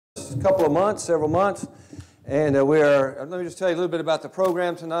couple of months, several months. And let me just tell you a little bit about the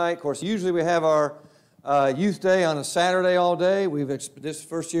program tonight. Of course, usually we have our Youth Day on a Saturday all day. This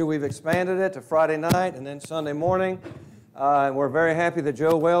first year we've expanded it to Friday night and then Sunday morning. And we're very happy that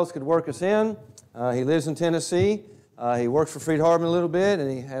Joe Wells could work us in. He lives in Tennessee. He works for Freed-Hardeman a little bit, and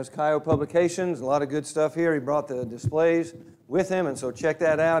he has Kyo Publications, a lot of good stuff here. He brought the displays with him, and so check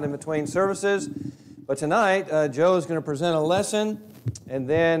that out in between services. But tonight, Joe is going to present a lesson, and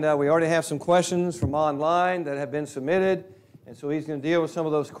then we already have some questions from online that have been submitted, and so he's going to deal with some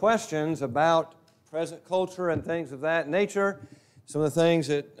of those questions about present culture and things of that nature, some of the things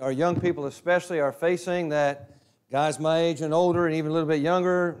that our young people especially are facing that guys my age and older and even a little bit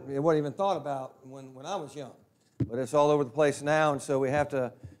younger, it wasn't even thought about when I was young. But it's all over the place now, and so we have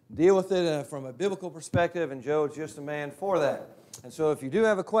to deal with it from a biblical perspective, and Joe's just the man for that. And so if you do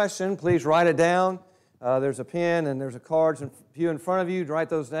have a question, please write it down. There's a pen and there's a cards and few in front of you. Write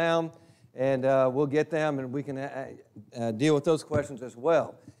those down, and we'll get them, and we can deal with those questions as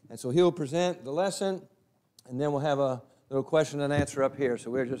well. And so he'll present the lesson, and then we'll have a little question and answer up here. So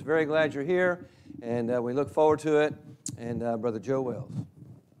we're just very glad you're here, and we look forward to it. And Brother Joe Wells.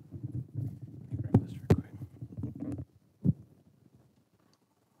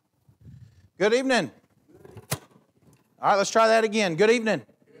 Good evening. All right, let's try that again. Good evening.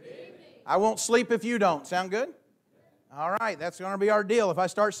 Good evening. I won't sleep if you don't. Sound good? All right, that's going to be our deal. If I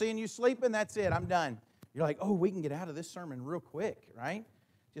start seeing you sleeping, that's it. I'm done. You're like, oh, we can get out of this sermon real quick, right?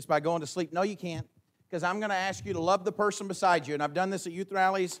 Just by going to sleep. No, you can't, because I'm going to ask you to love the person beside you. And I've done this at youth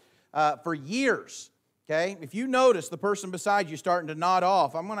rallies for years, okay? If you notice the person beside you starting to nod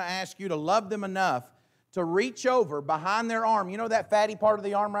off, I'm going to ask you to love them enough to reach over behind their arm. You know that fatty part of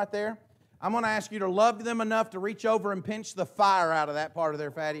the arm right there? I'm going to ask you to love them enough to reach over and pinch the fire out of that part of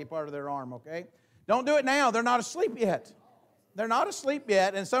their fatty part of their arm, okay? Don't do it now. They're not asleep yet. They're not asleep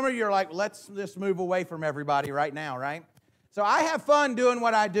yet. And some of you are like, let's just move away from everybody right now, right? So I have fun doing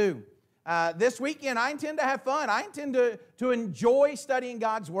what I do. This weekend, I intend to have fun. I intend to enjoy studying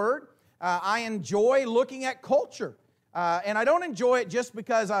God's Word. I enjoy looking at culture. And I don't enjoy it just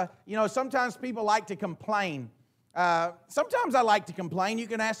because, sometimes people like to complain. Sometimes I like to complain. You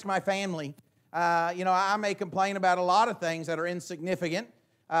can ask my family. I may complain about a lot of things that are insignificant.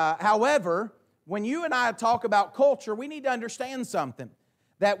 However, when you and I talk about culture, we need to understand something.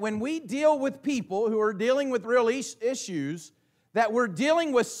 That when we deal with people who are dealing with real issues, that we're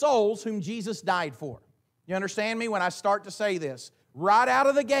dealing with souls whom Jesus died for. You understand me when I start to say this? Right out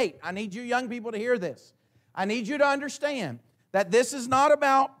of the gate, I need you young people to hear this. I need you to understand that this is not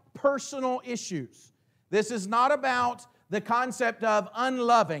about personal issues. This is not about the concept of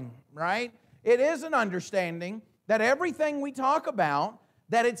unloving, right? It is an understanding that everything we talk about,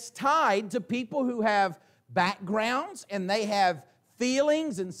 that it's tied to people who have backgrounds and they have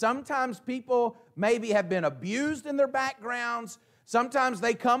feelings, and sometimes people maybe have been abused in their backgrounds. Sometimes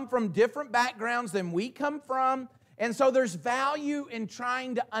they come from different backgrounds than we come from. And so there's value in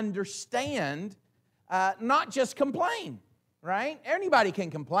trying to understand, not just complain, right? Anybody can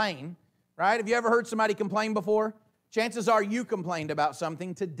complain. Right? Have you ever heard somebody complain before? Chances are you complained about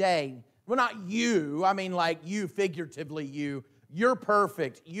something today. Well, not you. I mean, like you, figuratively you. You're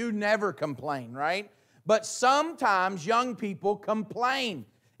perfect. You never complain, right? But sometimes young people complain.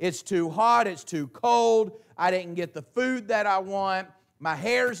 It's too hot. It's too cold. I didn't get the food that I want. My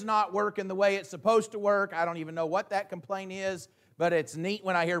hair's not working the way it's supposed to work. I don't even know what that complaint is, but it's neat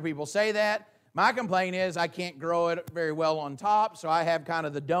when I hear people say that. My complaint is I can't grow it very well on top, so I have kind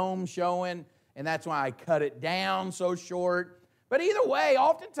of the dome showing, and that's why I cut it down so short. But either way,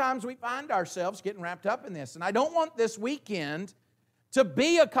 oftentimes we find ourselves getting wrapped up in this. And I don't want this weekend to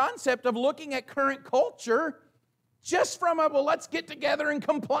be a concept of looking at current culture just from a, well, let's get together and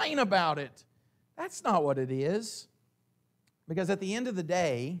complain about it. That's not what it is. Because at the end of the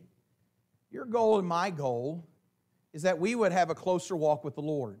day, your goal and my goal is that we would have a closer walk with the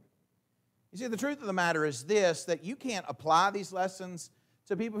Lord. You see, the truth of the matter is this, that you can't apply these lessons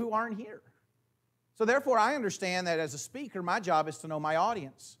to people who aren't here. So therefore, I understand that as a speaker, my job is to know my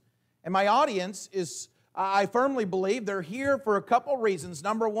audience. And my audience is, I firmly believe, they're here for a couple reasons.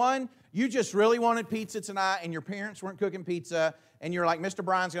 Number one, you just really wanted pizza tonight and your parents weren't cooking pizza, and you're like, Mr.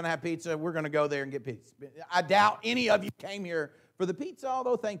 Bryan's going to have pizza, we're going to go there and get pizza. I doubt any of you came here for the pizza,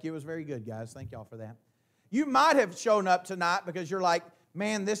 although thank you, it was very good, guys. Thank y'all for that. You might have shown up tonight because you're like,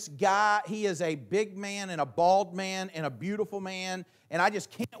 man, this guy, he is a big man and a bald man and a beautiful man, and I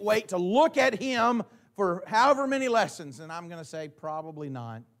just can't wait to look at him for however many lessons. And I'm going to say probably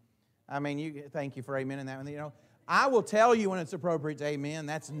not. I mean, thank you for amen in that one. You know, I will tell you when it's appropriate to amen.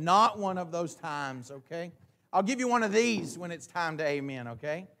 That's not one of those times, okay? I'll give you one of these when it's time to amen,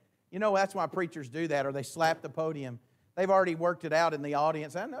 okay? You know, that's why preachers do that, or they slap the podium. They've already worked it out in the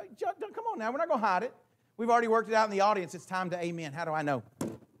audience. I know, come on now, we're not going to hide it. We've already worked it out in the audience. It's time to amen. How do I know?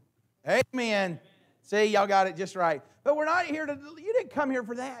 Amen. See, y'all got it just right. But we're not here to, you didn't come here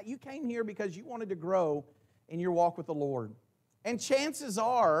for that. You came here because you wanted to grow in your walk with the Lord. And chances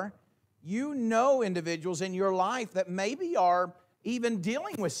are, you know individuals in your life that maybe are even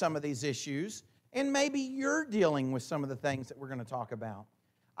dealing with some of these issues, and maybe you're dealing with some of the things that we're going to talk about.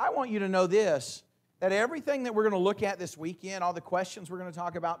 I want you to know this, that everything that we're going to look at this weekend, all the questions we're going to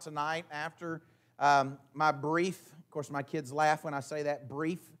talk about tonight after my brief, of course my kids laugh when I say that,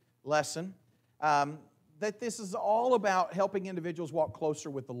 brief lesson, that this is all about helping individuals walk closer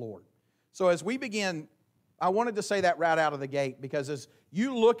with the Lord. So as we begin, I wanted to say that right out of the gate, because as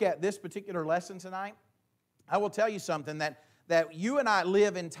you look at this particular lesson tonight, I will tell you something, that you and I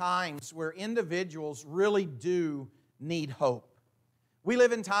live in times where individuals really do need hope. We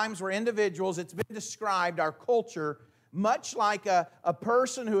live in times where individuals, it's been described, our culture, much like a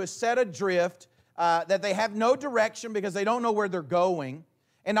person who is set adrift, that they have no direction because they don't know where they're going.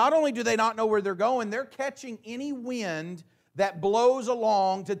 And not only do they not know where they're going, they're catching any wind that blows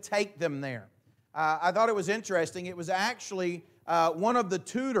along to take them there. I thought it was interesting. It was actually one of the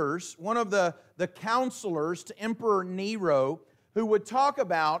tutors, one of the counselors to Emperor Nero, who would talk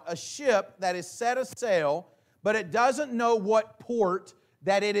about a ship that is set a sail, but it doesn't know what port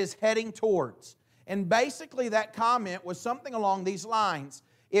that it is heading towards. And basically that comment was something along these lines.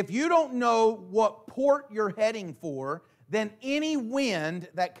 If you don't know what port you're heading for, then any wind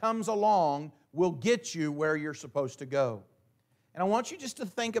that comes along will get you where you're supposed to go. And I want you just to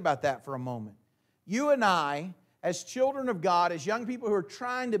think about that for a moment. You and I, as children of God, as young people who are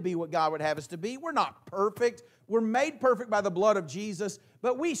trying to be what God would have us to be, we're not perfect. We're made perfect by the blood of Jesus,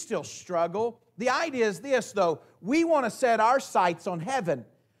 but we still struggle. The idea is this, though. We want to set our sights on heaven.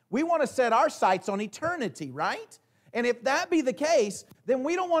 We want to set our sights on eternity, right? And if that be the case, then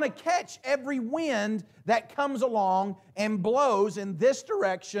we don't want to catch every wind that comes along and blows in this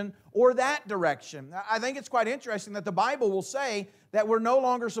direction or that direction. I think it's quite interesting that the Bible will say that we're no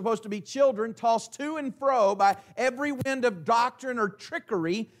longer supposed to be children tossed to and fro by every wind of doctrine or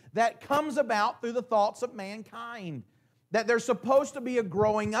trickery that comes about through the thoughts of mankind. That there's supposed to be a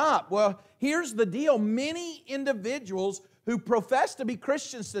growing up. Well, here's the deal. Many individuals who profess to be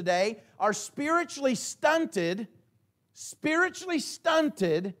Christians today are spiritually stunted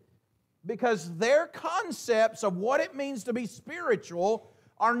because their concepts of what it means to be spiritual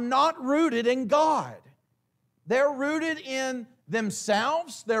are not rooted in God. They're rooted in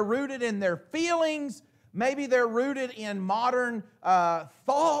themselves. They're rooted in their feelings. Maybe they're rooted in modern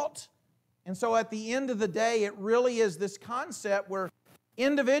thought. And so at the end of the day, it really is this concept where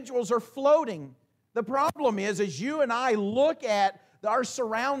individuals are floating. The problem is, as you and I look at our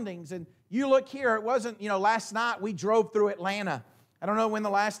surroundings, and you look here, it wasn't, last night we drove through Atlanta. I don't know when the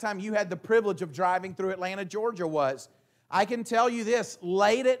last time you had the privilege of driving through Atlanta, Georgia was. I can tell you this,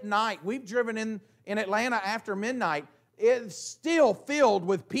 late at night, we've driven in Atlanta after midnight. It's still filled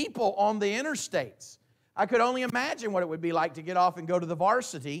with people on the interstates. I could only imagine what it would be like to get off and go to the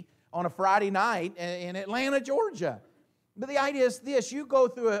Varsity on a Friday night in Atlanta, Georgia. But the idea is this, you go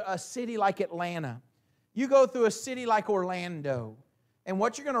through a city like Atlanta, you go through a city like Orlando, and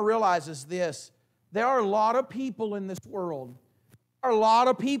what you're going to realize is this, there are a lot of people in this world, there are a lot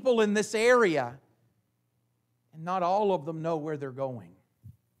of people in this area, and not all of them know where they're going.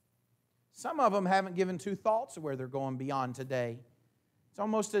 Some of them haven't given two thoughts of where they're going beyond today. It's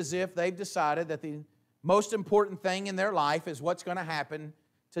almost as if they've decided that the most important thing in their life is what's going to happen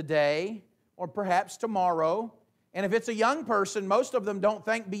today or perhaps tomorrow. And if it's a young person, most of them don't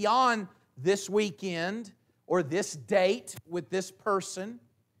think beyond this weekend or this date with this person.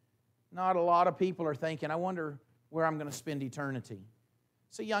 Not a lot of people are thinking, I wonder where I'm going to spend eternity.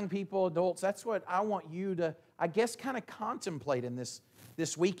 So young people, adults, that's what I want you to, I guess, kind of contemplate in this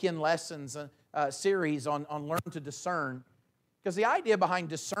weekend lessons series on Learn to Discern. Because the idea behind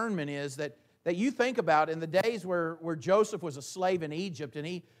discernment is that you think about in the days where Joseph was a slave in Egypt, and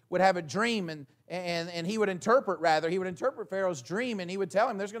he would have a dream, and he would interpret Pharaoh's dream, and he would tell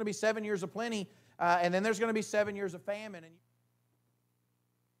him there's going to be 7 years of plenty, and then there's going to be 7 years of famine. And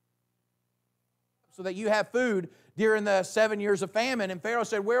so that you have food during the 7 years of famine. And Pharaoh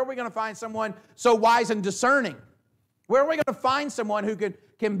said, where are we going to find someone so wise and discerning? Where are we going to find someone who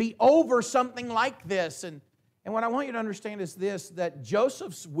can be over something like this? And what I want you to understand is this, that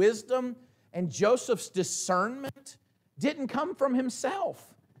Joseph's wisdom and Joseph's discernment didn't come from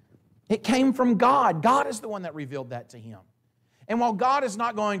himself. It came from God. God is the one that revealed that to him. And while God is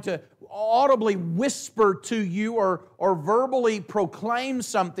not going to audibly whisper to you or verbally proclaim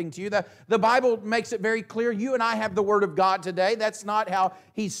something to you, the Bible makes it very clear you and I have the Word of God today. That's not how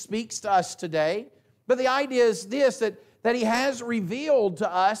He speaks to us today. But the idea is this, that He has revealed to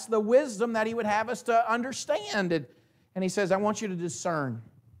us the wisdom that He would have us to understand. And He says, I want you to discern.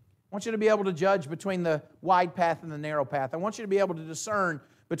 I want you to be able to judge between the wide path and the narrow path. I want you to be able to discern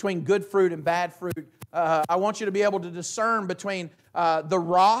between good fruit and bad fruit. I want you to be able to discern between the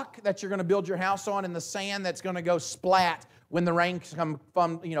rock that you're going to build your house on and the sand that's going to go splat when the rain come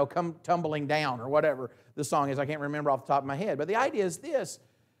tumbling down, or whatever the song is. I can't remember off the top of my head. But the idea is this.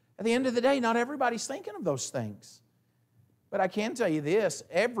 At the end of the day, not everybody's thinking of those things. But I can tell you this,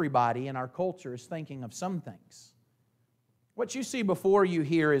 everybody in our culture is thinking of some things. What you see before you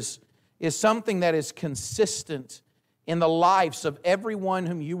here is something that is consistent in the lives of everyone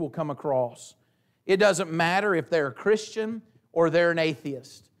whom you will come across. It doesn't matter if they're a Christian or they're an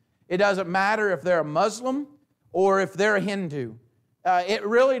atheist. It doesn't matter if they're a Muslim or if they're a Hindu. It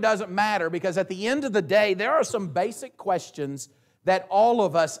really doesn't matter, because at the end of the day, there are some basic questions that all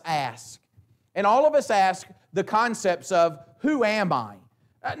of us ask. And all of us ask the concepts of, who am I?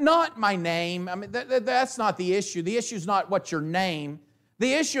 Not my name. I mean, that's not the issue. The issue is not what's your name.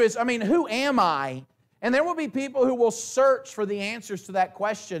 The issue is, who am I? And there will be people who will search for the answers to that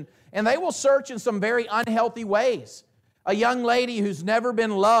question, and they will search in some very unhealthy ways. A young lady who's never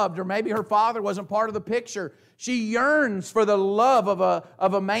been loved, or maybe her father wasn't part of the picture, she yearns for the love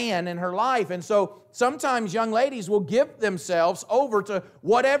of a man in her life. And so sometimes young ladies will give themselves over to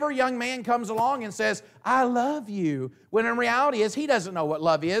whatever young man comes along and says, I love you. When in reality is, he doesn't know what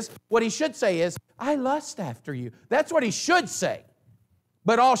love is. What he should say is, I lust after you. That's what he should say.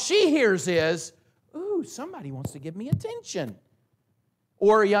 But all she hears is, ooh, somebody wants to give me attention.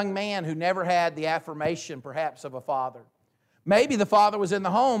 Or a young man who never had the affirmation, perhaps, of a father. Maybe the father was in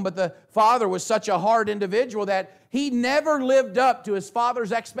the home, but the father was such a hard individual that he never lived up to his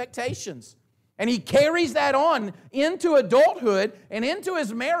father's expectations. And he carries that on into adulthood and into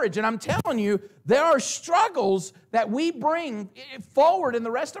his marriage. And I'm telling you, there are struggles that we bring forward in the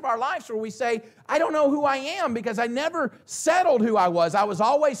rest of our lives where we say, I don't know who I am because I never settled who I was. I was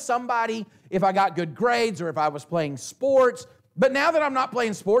always somebody if I got good grades or if I was playing sports. But now that I'm not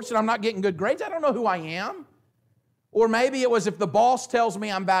playing sports and I'm not getting good grades, I don't know who I am. Or maybe it was, if the boss tells me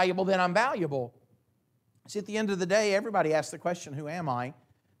I'm valuable, then I'm valuable. See, at the end of the day, everybody asks the question, who am I?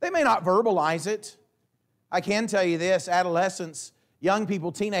 They may not verbalize it. I can tell you this, adolescents, young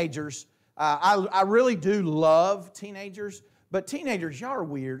people, teenagers, I really do love teenagers, but teenagers, y'all are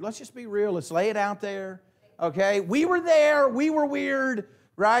weird. Let's just be real. Let's lay it out there, okay? We were there. We were weird,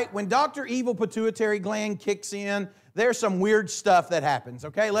 right? When Dr. Evil Pituitary Gland kicks in, there's some weird stuff that happens,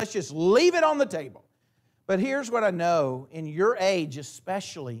 okay? Let's just leave it on the table. But here's what I know, in your age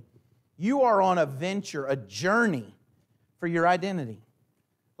especially, you are on a venture, a journey for your identity.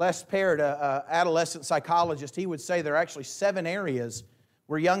 Les Parrott, an adolescent psychologist, he would say there are actually 7 areas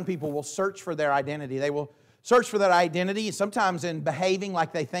where young people will search for their identity. They will search for their identity sometimes in behaving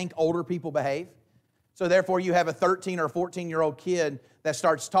like they think older people behave. So therefore you have a 13 or 14-year-old kid that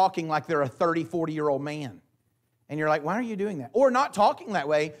starts talking like they're a 30, 40-year-old man. And you're like, why are you doing that? Or not talking that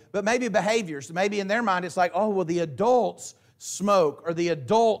way, but maybe behaviors. Maybe in their mind it's like, oh, well, the adults smoke, or the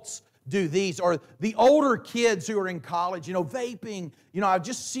adults do these, or the older kids who are in college, vaping, I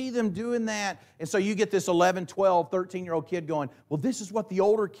just see them doing that. And so you get this 11, 12, 13-year-old kid going, well, this is what the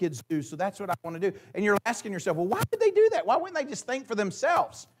older kids do, so that's what I want to do. And you're asking yourself, well, why did they do that? Why wouldn't they just think for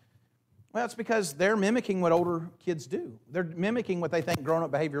themselves? Well, it's because they're mimicking what older kids do. They're mimicking what they think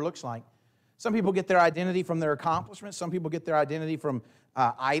grown-up behavior looks like. Some people get their identity from their accomplishments. Some people get their identity from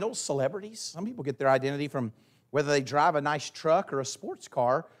idols, celebrities. Some people get their identity from whether they drive a nice truck or a sports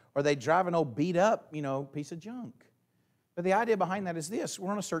car, or they drive an old beat-up, piece of junk. But the idea behind that is this.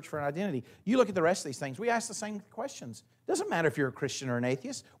 We're on a search for an identity. You look at the rest of these things. We ask the same questions. It doesn't matter if you're a Christian or an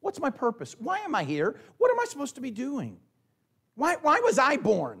atheist. What's my purpose? Why am I here? What am I supposed to be doing? Why was I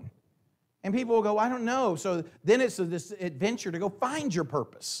born? And people will go, I don't know. So then it's this adventure to go find your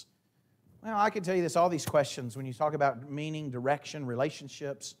purpose. Well, I can tell you this, all these questions, when you talk about meaning, direction,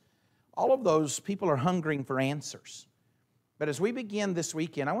 relationships, all of those, people are hungering for answers. But as we begin this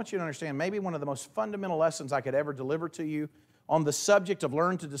weekend, I want you to understand maybe one of the most fundamental lessons I could ever deliver to you on the subject of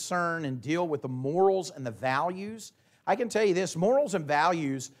learn to discern and deal with the morals and the values. I can tell you this, morals and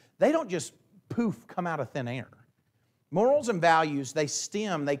values, they don't just poof, come out of thin air. Morals and values,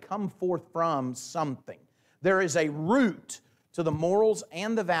 they come forth from something. There is a root to the morals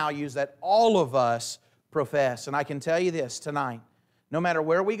and the values that all of us profess. And I can tell you this tonight, no matter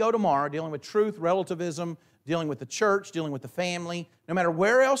where we go tomorrow, dealing with truth, relativism, dealing with the church, dealing with the family, no matter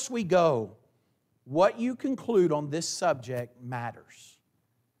where else we go, what you conclude on this subject matters.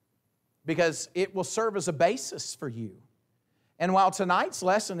 Because it will serve as a basis for you. And while tonight's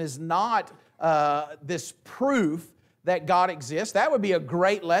lesson is not this proof that God exists, that would be a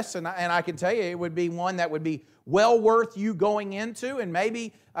great lesson, and I can tell you it would be one that would be well worth you going into, and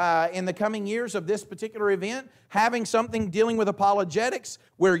maybe in the coming years of this particular event, having something dealing with apologetics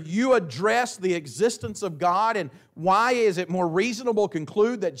where you address the existence of God and why is it more reasonable to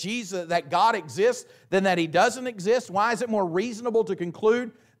conclude that God exists than that He doesn't exist? Why is it more reasonable to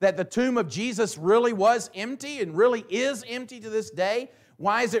conclude that the tomb of Jesus really was empty and really is empty to this day?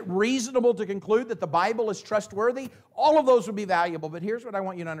 Why is it reasonable to conclude that the Bible is trustworthy? All of those would be valuable, but here's what I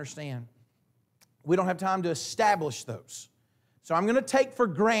want you to understand. We don't have time to establish those. So I'm going to take for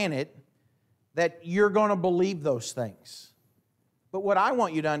granted that you're going to believe those things. But what I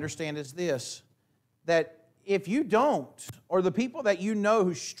want you to understand is this, that if you don't, or the people that you know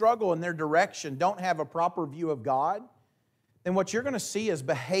who struggle in their direction don't have a proper view of God, then what you're going to see is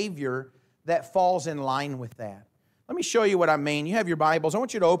behavior that falls in line with that. Let me show you what I mean. You have your Bibles. I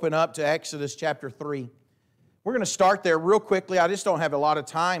want you to open up to Exodus chapter 3. We're going to start there real quickly. I just don't have a lot of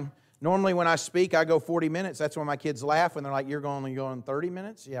time. Normally when I speak, I go 40 minutes. That's when my kids laugh when they're like, you're only going 30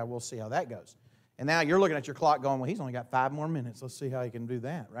 minutes? Yeah, we'll see how that goes. And now you're looking at your clock going, well, he's only got 5 more minutes. Let's see how he can do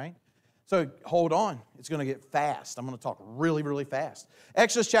that, right? So hold on. It's going to get fast. I'm going to talk really, really fast.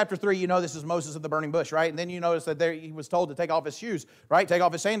 Exodus chapter 3, you know this is Moses at the burning bush, right? And then you notice that there he was told to take off his shoes, right? Take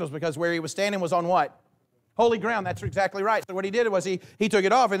off his sandals, because where he was standing was on what? Holy ground. That's exactly right. So what he did was he took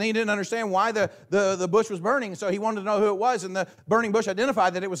it off, and then he didn't understand why the bush was burning, so he wanted to know who it was, and the burning bush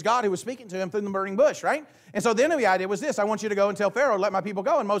identified that it was God who was speaking to him through the burning bush, right? And so then the idea was this: I want you to go and tell Pharaoh, let my people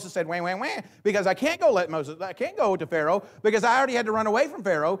go. And Moses said, wah, wah, wah, because I can't go to Pharaoh, because I already had to run away from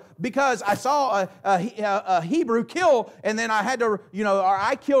Pharaoh, because I saw a Hebrew kill, and then I had to, or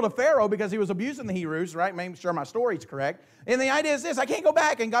I killed a Pharaoh because he was abusing the Hebrews, right? Making sure my story's correct. And the idea is this: I can't go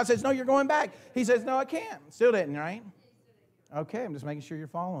back. And God says, no, you're going back. He says, no, I can't. Still didn't, right? Okay, I'm just making sure you're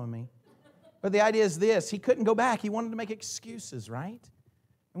following me. But the idea is this: he couldn't go back. He wanted to make excuses, right?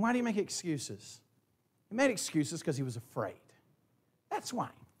 And why do you make excuses? He made excuses because he was afraid. That's why.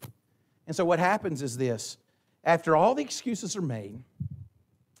 And so what happens is this: after all the excuses are made,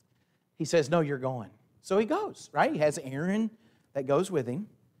 he says, no, you're going. So he goes, right? He has Aaron that goes with him.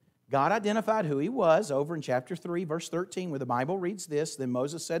 God identified who he was over in chapter 3, verse 13, where the Bible reads this: Then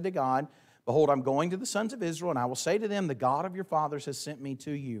Moses said to God, behold, I'm going to the sons of Israel, and I will say to them, the God of your fathers has sent me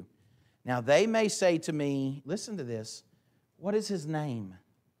to you. Now they may say to me, listen to this, what is his name?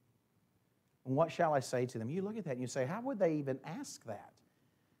 And what shall I say to them? You look at that and you say, how would they even ask that?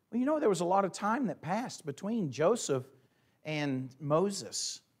 Well, there was a lot of time that passed between Joseph and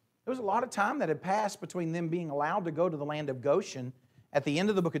Moses. There was a lot of time that had passed between them being allowed to go to the land of Goshen at the end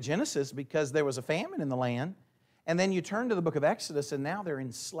of the book of Genesis, because there was a famine in the land. And then you turn to the book of Exodus, and now they're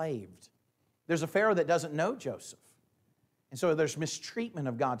enslaved. There's a Pharaoh that doesn't know Joseph. And so there's mistreatment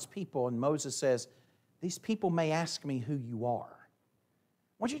of God's people, and Moses says, these people may ask me who you are.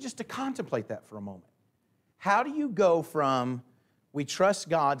 I want you just to contemplate that for a moment. How do you go from, we trust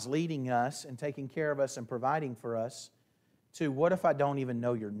God's leading us and taking care of us and providing for us, to what if I don't even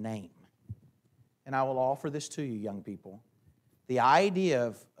know your name? And I will offer this to you, young people. The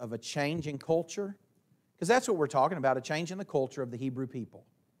idea of a change in culture, because that's what we're talking about, a change in the culture of the Hebrew people.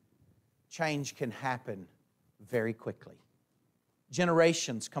 Change can happen very quickly.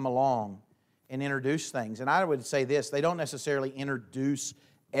 Generations come along and introduce things. And I would say this: they don't necessarily introduce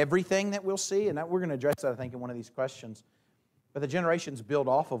everything that we'll see, and we're going to address that, I think, in one of these questions. But the generations build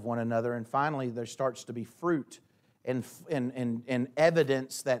off of one another, and finally there starts to be fruit and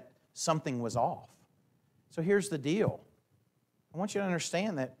evidence that something was off. So here's the deal. I want you to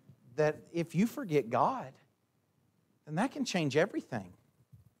understand that if you forget God, then that can change everything.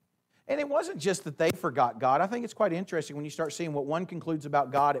 And it wasn't just that they forgot God. I think it's quite interesting when you start seeing what one concludes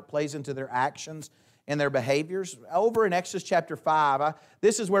about God, it plays into their actions and their behaviors. Over in Exodus chapter 5,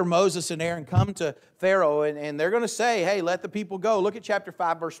 this is where Moses and Aaron come to Pharaoh, and they're going to say, hey, let the people go. Look at chapter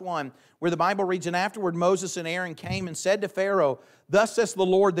 5, verse 1, where the Bible reads, And afterward Moses and Aaron came and said to Pharaoh, Thus says the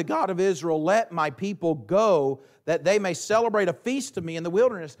Lord, the God of Israel, let my people go, that they may celebrate a feast to me in the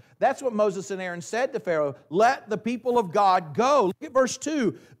wilderness. That's what Moses and Aaron said to Pharaoh. Let the people of God go. Look at verse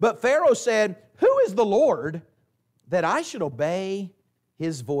 2. But Pharaoh said, Who is the Lord that I should obey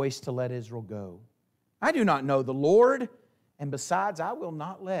his voice to let Israel go? I do not know the Lord, and besides, I will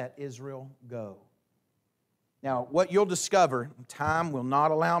not let Israel go. Now, what you'll discover, time will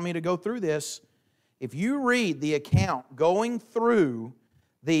not allow me to go through this. If you read the account going through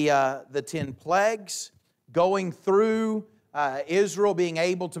the 10 plagues, going through Israel being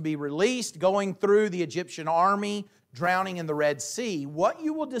able to be released, going through the Egyptian army, drowning in the Red Sea, what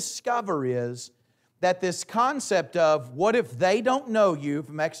you will discover is that this concept of what if they don't know you,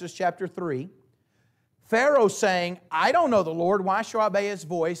 from Exodus chapter 3, Pharaoh saying, I don't know the Lord, why shall I obey His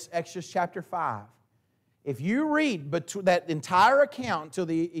voice, Exodus chapter 5. If you read that entire account until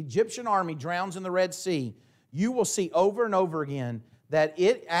the Egyptian army drowns in the Red Sea, you will see over and over again that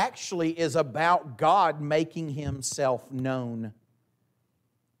it actually is about God making Himself known.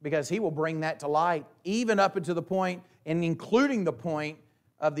 Because He will bring that to light, even up until the point, and including the point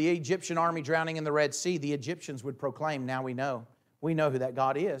of the Egyptian army drowning in the Red Sea, the Egyptians would proclaim, now we know. We know who that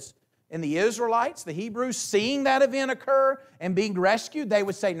God is. And the Israelites, the Hebrews, seeing that event occur and being rescued, they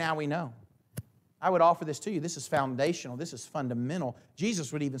would say, now we know. I would offer this to you. This is foundational. This is fundamental.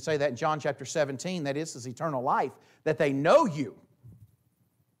 Jesus would even say that in John chapter 17, that this is eternal life, that they know you.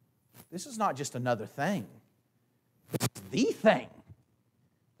 This is not just another thing. It's the thing.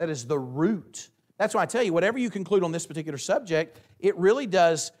 That is the root. That's why I tell you, whatever you conclude on this particular subject, it really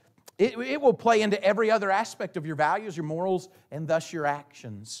does, it will play into every other aspect of your values, your morals, and thus your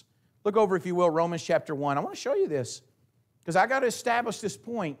actions. Look over, if you will, Romans chapter 1. I want to show you this, because I got to establish this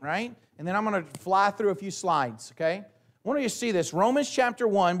point, right? And then I'm going to fly through a few slides, okay? I want you to see this. Romans chapter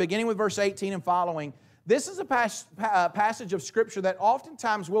 1, beginning with verse 18 and following. This is a passage of Scripture that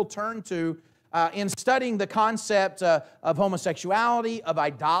oftentimes we'll turn to in studying the concept of homosexuality, of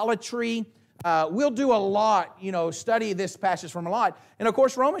idolatry. We'll do a lot, study this passage from a lot. And of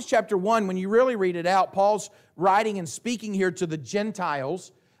course, Romans chapter 1, when you really read it out, Paul's writing and speaking here to the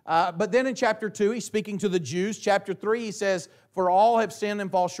Gentiles. But then in chapter 2, he's speaking to the Jews. Chapter 3, he says, for all have sinned and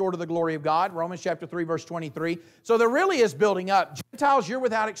fall short of the glory of God. Romans chapter 3, verse 23. So there really is building up. Gentiles, you're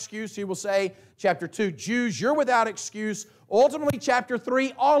without excuse, he will say. Chapter 2, Jews, you're without excuse. Ultimately, chapter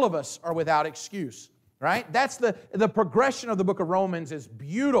 3, all of us are without excuse. Right? That's the progression of the book of Romans is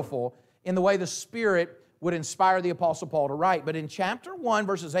beautiful in the way the Spirit would inspire the Apostle Paul to write. But in chapter 1,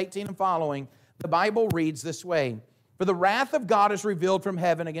 verses 18 and following, the Bible reads this way. For the wrath of God is revealed from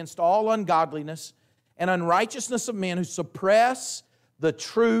heaven against all ungodliness and unrighteousness of men who suppress the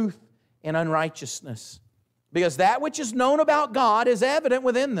truth in unrighteousness. Because that which is known about God is evident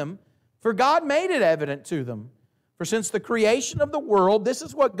within them, for God made it evident to them. For since the creation of the world, this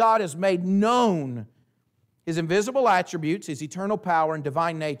is what God has made known. His invisible attributes, His eternal power and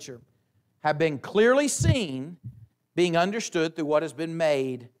divine nature, have been clearly seen, being understood through what has been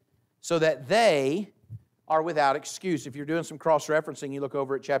made, so that they are without excuse. If you're doing some cross-referencing, you look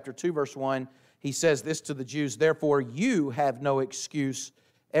over at chapter 2, verse 1, he says this to the Jews, therefore you have no excuse,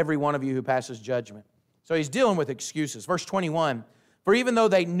 every one of you who passes judgment. So he's dealing with excuses. Verse 21, for even though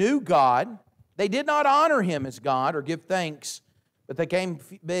they knew God, they did not honor Him as God or give thanks, but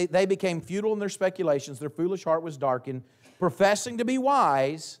they became futile in their speculations. Their foolish heart was darkened. Professing to be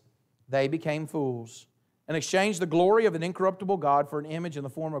wise, they became fools, and exchanged the glory of an incorruptible God for an image in the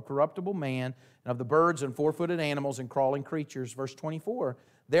form of corruptible man, and of the birds and four-footed animals and crawling creatures. Verse 24,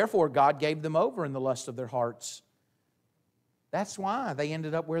 therefore God gave them over in the lust of their hearts. That's why they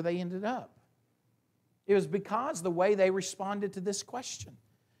ended up where they ended up. It was because the way they responded to this question.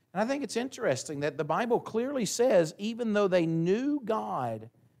 And I think it's interesting that the Bible clearly says, even though they knew God,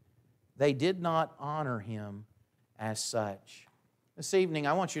 they did not honor Him as such. This evening,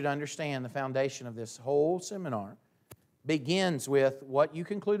 I want you to understand the foundation of this whole seminar begins with what you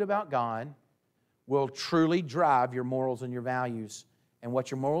conclude about God will truly drive your morals and your values. And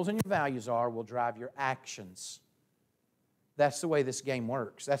what your morals and your values are will drive your actions. That's the way this game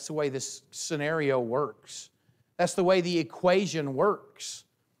works. That's the way this scenario works. That's the way the equation works.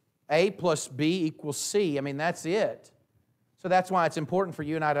 A plus B equals C. I mean, that's it. So that's why it's important for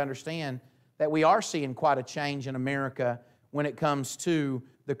you and I to understand that we are seeing quite a change in America when it comes to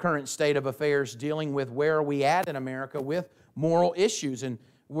the current state of affairs dealing with where are we at in America with moral issues. And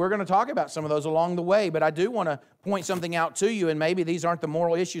we're going to talk about some of those along the way, but I do want to point something out to you, and maybe these aren't the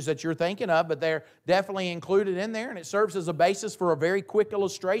moral issues that you're thinking of, but they're definitely included in there, and it serves as a basis for a very quick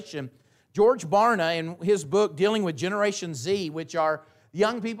illustration. George Barna, in his book dealing with Generation Z, which are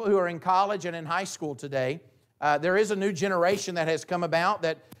young people who are in college and in high school today, there is a new generation that has come about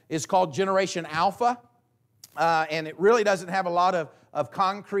that is called Generation Alpha, and it really doesn't have a lot of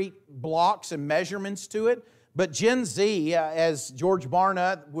concrete blocks and measurements to it. But Gen Z, as George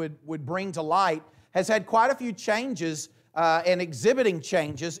Barna would bring to light, has had quite a few changes and exhibiting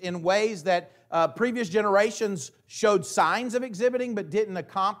changes in ways that previous generations showed signs of exhibiting but didn't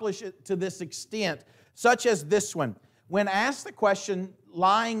accomplish it to this extent, such as this one. When asked the question,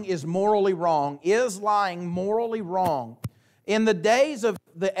 lying is morally wrong, is lying morally wrong? In the days of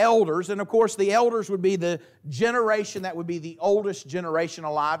the elders, and of course the elders would be the generation that would be the oldest generation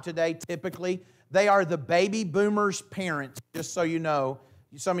alive today, typically. They are the baby boomers' parents, just so you know.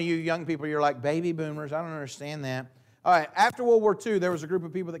 Some of you young people, you're like, baby boomers, I don't understand that. All right, after World War II, there was a group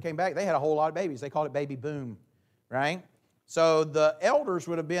of people that came back. They had a whole lot of babies. They called it baby boom, right? So the elders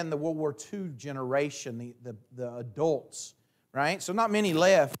would have been the World War II generation, the adults, right? So not many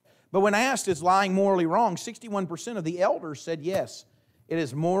left. But when asked, is lying morally wrong, 61% of the elders said yes, it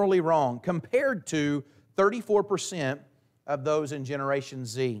is morally wrong, compared to 34% of those in Generation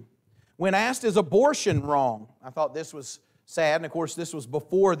Z. When asked, is abortion wrong? I thought this was sad, and of course this was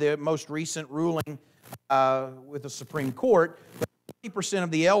before the most recent ruling with the Supreme Court. 50%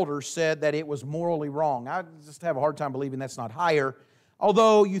 of the elders said that it was morally wrong. I just have a hard time believing that's not higher.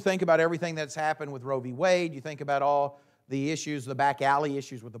 Although you think about everything that's happened with Roe v. Wade, you think about all the issues, the back alley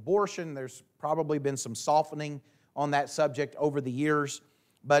issues with abortion. There's probably been some softening on that subject over the years.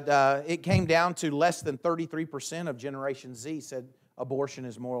 But it came down to less than 33% of Generation Z said abortion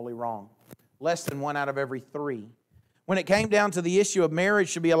is morally wrong. Less than 1 out of every 3. When it came down to the issue of marriage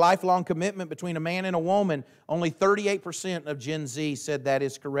should be a lifelong commitment between a man and a woman, only 38% of Gen Z said that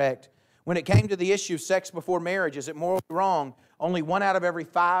is correct. When it came to the issue of sex before marriage, is it morally wrong? Only 1 out of every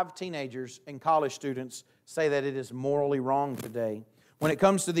 5 teenagers and college students say that it is morally wrong today. When it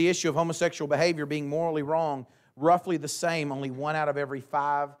comes to the issue of homosexual behavior being morally wrong, roughly the same. Only 1 out of every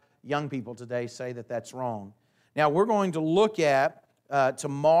 5 young people today say that that's wrong. Now, we're going to look at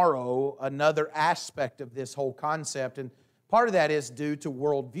tomorrow another aspect of this whole concept, and part of that is due to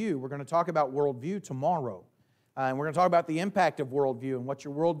worldview. We're going to talk about worldview tomorrow, and we're going to talk about the impact of worldview and what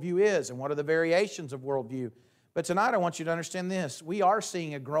your worldview is and what are the variations of worldview. But tonight I want you to understand this. We are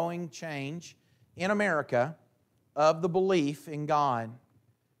seeing a growing change in America of the belief in God.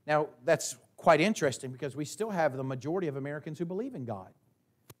 Now, that's quite interesting because we still have the majority of Americans who believe in God.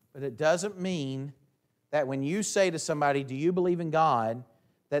 But it doesn't mean that when you say to somebody, do you believe in God,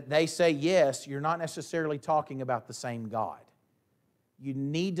 that they say yes, you're not necessarily talking about the same God. You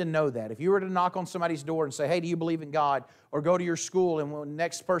need to know that. If you were to knock on somebody's door and say, hey, do you believe in God? Or go to your school and the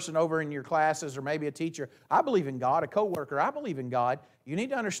next person over in your classes or maybe a teacher, I believe in God, a coworker, I believe in God, you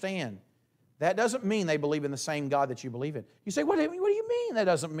need to understand that doesn't mean they believe in the same God that you believe in. You say, what do you mean that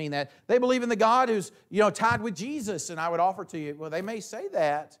doesn't mean that? They believe in the God who's tied with Jesus, and I would offer to you, well, they may say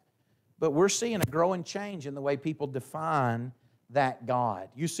that, but we're seeing a growing change in the way people define that God.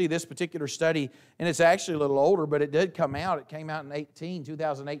 You see this particular study, and it's actually a little older, but it did come out. It came out in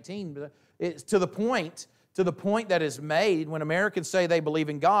 2018. But it's to the point that is made when Americans say they believe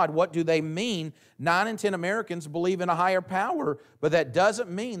in God, what do they mean? 9 in 10 Americans believe in a higher power, but that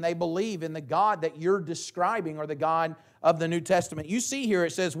doesn't mean they believe in the God that you're describing or the God of the New Testament. You see here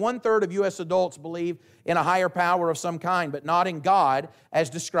it says 1/3 of U.S. adults believe in a higher power of some kind, but not in God as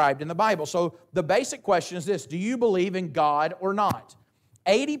described in the Bible. So the basic question is this: do you believe in God or not?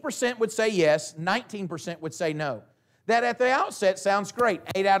 80% would say yes, 19% would say no. That at the outset sounds great.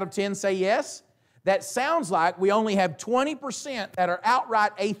 8 out of 10 say yes. That sounds like we only have 20% that are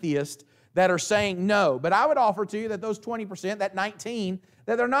outright atheists that are saying no. But I would offer to you that those 20%, that 19,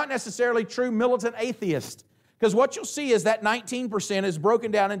 that they're not necessarily true militant atheists. Because what you'll see is that 19% is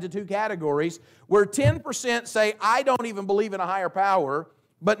broken down into 2 categories, where 10% say, I don't even believe in a higher power,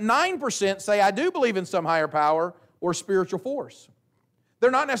 but 9% say, I do believe in some higher power or spiritual force.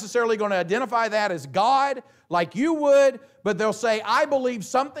 They're not necessarily going to identify that as God like you would, but they'll say, I believe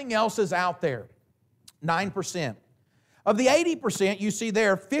something else is out there. 9%. Of the 80%, you see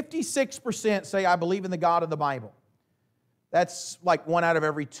there, 56% say, I believe in the God of the Bible. That's like 1 out of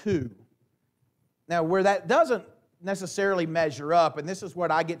every 2. Now, where that doesn't necessarily measure up, and this is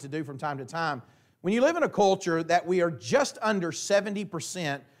what I get to do from time to time, when you live in a culture that we are just under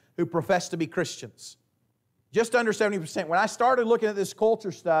 70% who profess to be Christians, just under 70%. When I started looking at this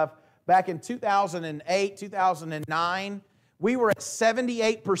culture stuff back in 2008, 2009, we were at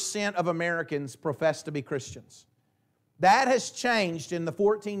 78% of Americans profess to be Christians. That has changed in the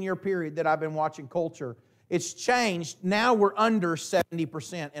 14-year period that I've been watching culture. It's changed. Now we're under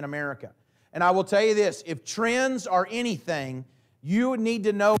 70% in America. And I will tell you this, if trends are anything, you need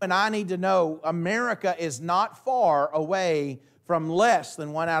to know and I need to know America is not far away from less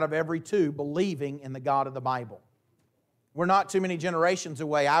than 1 out of every 2 believing in the God of the Bible. We're not too many generations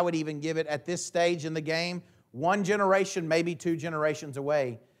away. I would even give it at this stage in the game, 1 generation, maybe 2 generations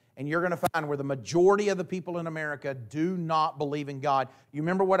away, and you're going to find where the majority of the people in America do not believe in God. You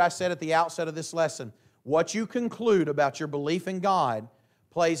remember what I said at the outset of this lesson? What you conclude about your belief in God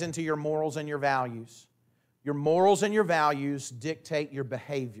plays into your morals and your values. Your morals and your values dictate your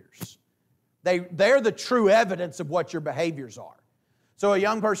behaviors. They're the true evidence of what your behaviors are. So a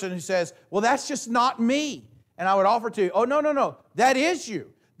young person who says, well, that's just not me. And I would offer to you, oh, no, that is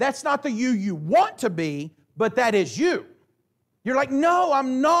you. That's not the you want to be, but that is you. You're like, no,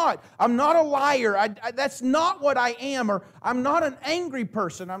 I'm not. I'm not a liar. That's not what I am. Or I'm not an angry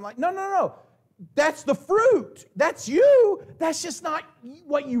person. I'm like, no. That's the fruit. That's you. That's just not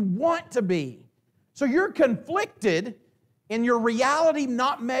what you want to be. So you're conflicted in your reality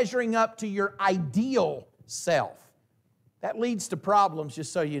not measuring up to your ideal self. That leads to problems,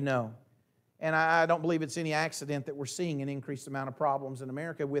 just so you know. And I don't believe it's any accident that we're seeing an increased amount of problems in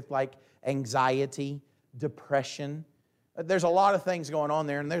America with like anxiety, depression. There's a lot of things going on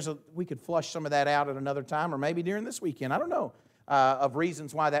there, and we could flush some of that out at another time or maybe during this weekend. I don't know of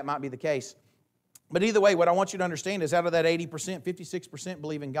reasons why that might be the case. But either way, what I want you to understand is out of that 80%, 56%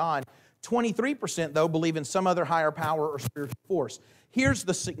 believe in God. 23%, though, believe in some other higher power or spiritual force. Here's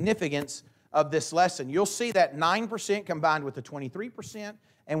the significance of this lesson. You'll see that 9% combined with the 23%,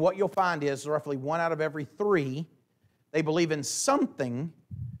 and what you'll find is roughly 1 out of every 3, they believe in something,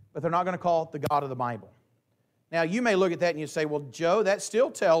 but they're not going to call it the God of the Bible. Now, you may look at that and you say, well, Joe, that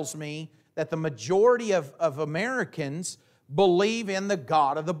still tells me that the majority of Americans believe in the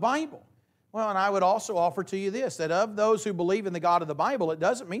God of the Bible. Well, and I would also offer to you this, that of those who believe in the God of the Bible, it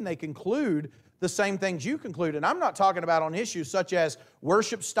doesn't mean they conclude the same things you conclude. And I'm not talking about on issues such as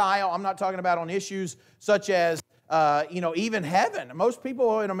worship style. I'm not talking about on issues such as, even heaven. Most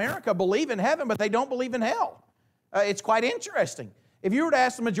people in America believe in heaven, but they don't believe in hell. It's quite interesting. If you were to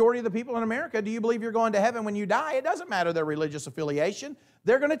ask the majority of the people in America, do you believe you're going to heaven when you die? It doesn't matter their religious affiliation.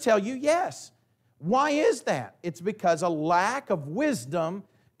 They're going to tell you yes. Why is that? It's because a lack of wisdom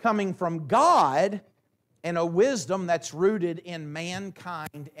coming from God and a wisdom that's rooted in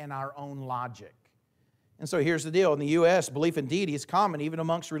mankind and our own logic. And so here's the deal. In the U.S., belief in deity is common even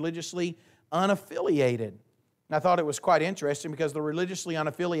amongst religiously unaffiliated. And I thought it was quite interesting because the religiously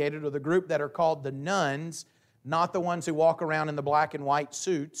unaffiliated are the group that are called the nones, not the ones who walk around in the black and white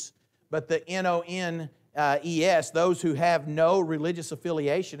suits, but the N-O-N-E-S, those who have no religious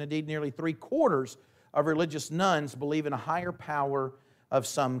affiliation. Indeed, nearly 3/4 of religious nones believe in a higher power of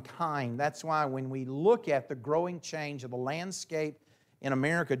some kind. That's why when we look at the growing change of the landscape in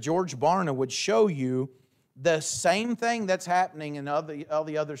America, George Barna would show you the same thing that's happening in all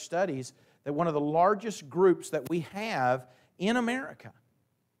the other studies, that one of the largest groups that we have in America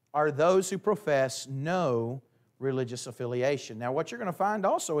are those who profess no religious affiliation. Now, what you're going to find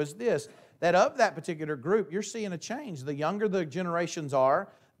also is this, that of that particular group, you're seeing a change. The younger the generations are,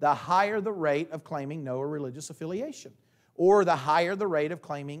 the higher the rate of claiming no religious affiliation, or the higher the rate of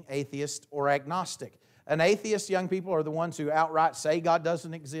claiming atheist or agnostic. An atheist, young people, are the ones who outright say God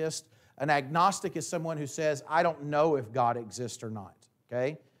doesn't exist. An agnostic is someone who says, I don't know if God exists or not.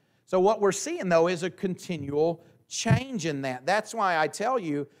 Okay? So what we're seeing, though, is a continual change in that. That's why I tell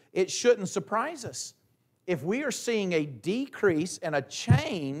you, it shouldn't surprise us. If we are seeing a decrease and a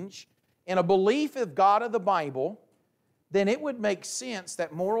change in a belief of God of the Bible, then it would make sense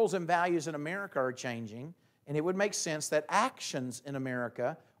that morals and values in America are changing, and it would make sense that actions in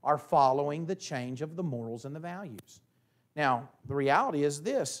America are following the change of the morals and the values. Now, the reality is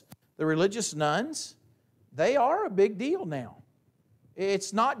this. The religious nones, they are a big deal now.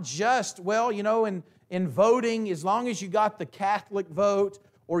 It's not just, well, in voting, as long as you got the Catholic vote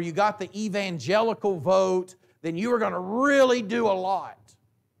or you got the evangelical vote, then you are going to really do a lot.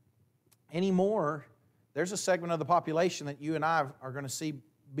 Anymore, there's a segment of the population that you and I are going to see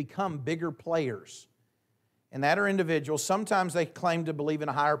become bigger players. And that are individuals. Sometimes they claim to believe in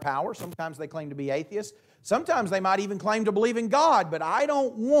a higher power. Sometimes they claim to be atheists. Sometimes they might even claim to believe in God. But I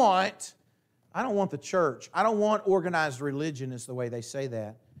don't want the church. I don't want organized religion is the way they say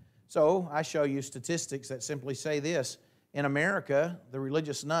that. So I show you statistics that simply say this. In America, the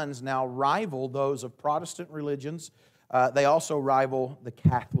religious nones now rival those of Protestant religions. They also rival the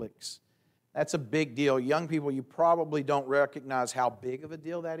Catholics. That's a big deal. Young people, you probably don't recognize how big of a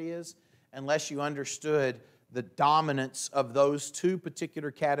deal that is unless you understood the dominance of those two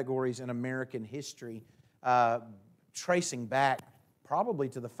particular categories in American history, tracing back probably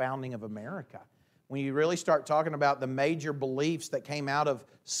to the founding of America. When you really start talking about the major beliefs that came out of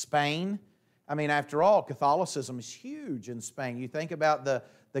Spain, I mean, after all, Catholicism is huge in Spain. You think about the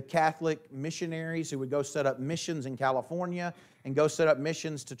Catholic missionaries who would go set up missions in California and go set up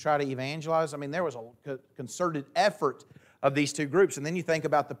missions to try to evangelize. I mean, there was a concerted effort of these two groups. And then you think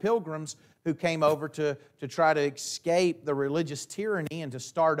about the pilgrims who came over to try to escape the religious tyranny and to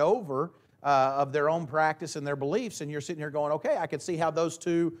start over of their own practice and their beliefs. And you're sitting here going, okay, I could see how those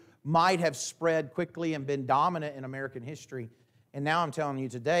two might have spread quickly and been dominant in American history. And now I'm telling you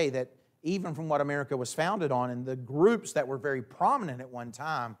today that even from what America was founded on, and the groups that were very prominent at one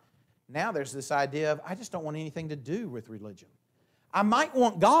time. Now there's this idea of, I just don't want anything to do with religion. I might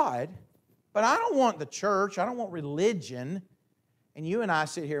want God, but I don't want the church, I don't want religion. And you and I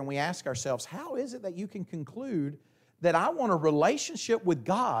sit here and we ask ourselves, how is it that you can conclude that I want a relationship with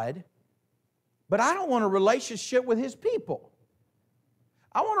God, but I don't want a relationship with His people?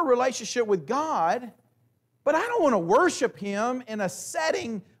 I want a relationship with God, but I don't want to worship Him in a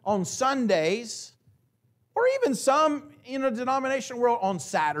setting on Sundays, or even some in a denominational world on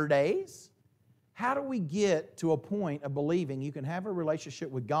Saturdays. How do we get to a point of believing you can have a relationship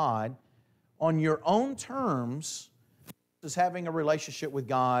with God on your own terms versus having a relationship with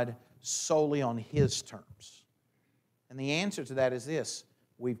God solely on His terms? And the answer to that is this: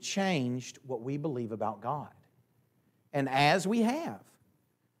 we've changed what we believe about God. And as we have,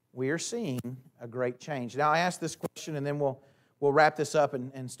 we are seeing a great change. Now, I ask this question, and then we'll wrap this up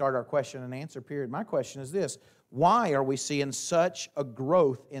and start our question and answer period. My question is this: why are we seeing such a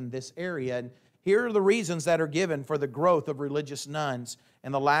growth in this area? And here are the reasons that are given for the growth of religious nuns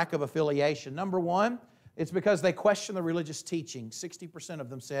and the lack of affiliation. Number one, it's because they question the religious teaching. 60% of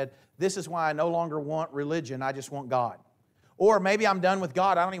them said, this is why I no longer want religion, I just want God. Or maybe I'm done with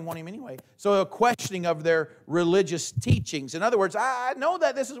God, I don't even want Him anyway. So a questioning of their religious teachings. In other words, I know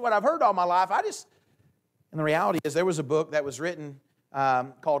that this is what I've heard all my life, and the reality is there was a book that was written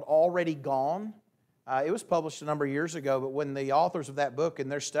called Already Gone. It was published a number of years ago, but when the authors of that book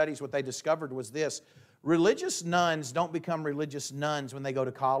and their studies, what they discovered was this: religious nuns don't become religious nuns when they go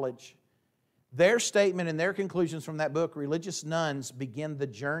to college. Their statement and their conclusions from that book, religious nuns begin the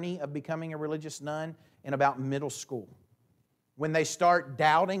journey of becoming a religious nun in about middle school. When they start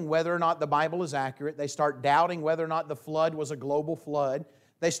doubting whether or not the Bible is accurate, they start doubting whether or not the flood was a global flood,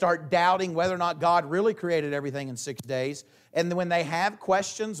 they start doubting whether or not God really created everything in 6 days. And when they have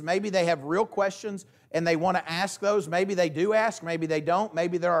questions, maybe they have real questions and they want to ask those. Maybe they do ask, maybe they don't.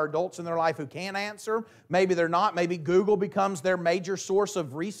 Maybe there are adults in their life who can answer. Maybe they're not. Maybe Google becomes their major source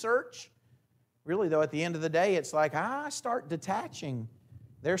of research. Really, though, at the end of the day, it's like I start detaching.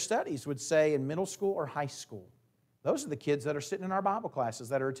 Their studies would say in middle school or high school. Those are the kids that are sitting in our Bible classes,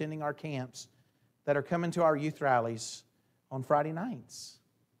 that are attending our camps, that are coming to our youth rallies on Friday nights.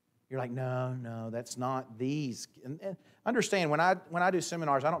 You're like, no, that's not these. And understand, when I do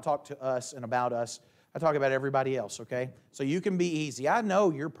seminars, I don't talk to us and about us. I talk about everybody else, okay? So you can be easy. I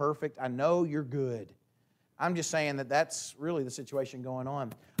know you're perfect. I know you're good. I'm just saying that that's really the situation going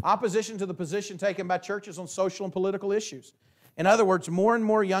on. Opposition to the position taken by churches on social and political issues. In other words, more and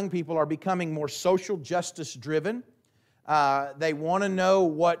more young people are becoming more social justice driven. They want to know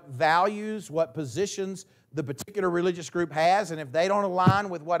what values, what positions the particular religious group has, and if they don't align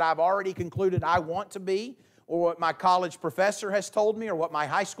with what I've already concluded I want to be, or what my college professor has told me, or what my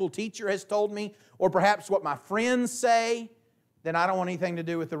high school teacher has told me, or perhaps what my friends say, then I don't want anything to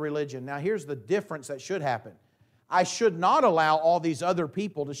do with the religion. Now here's the difference that should happen. I should not allow all these other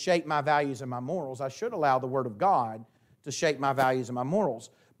people to shape my values and my morals. I should allow the Word of God to shape my values and my morals.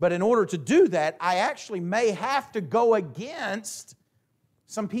 But in order to do that, I actually may have to go against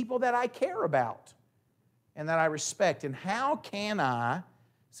some people that I care about and that I respect. And how can I,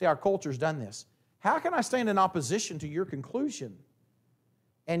 see, our culture's done this, how can I stand in opposition to your conclusion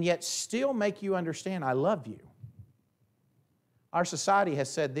and yet still make you understand I love you? Our society has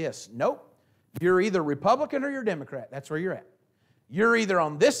said this: nope, you're either Republican or you're Democrat. That's where you're at. You're either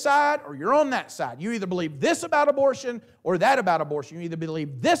on this side or you're on that side. You either believe this about abortion or that about abortion. You either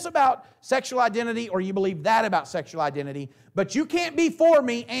believe this about sexual identity or you believe that about sexual identity. But you can't be for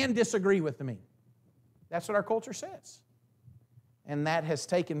me and disagree with me. That's what our culture says. And that has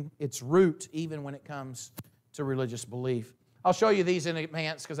taken its root even when it comes to religious belief. I'll show you these in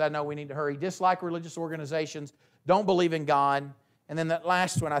advance because I know we need to hurry. Dislike religious organizations. Don't believe in God. And then that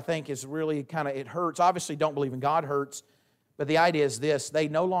last one I think is really kind of, it hurts. Obviously don't believe in God hurts. But the idea is this: they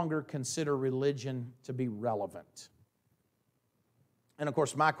no longer consider religion to be relevant. And of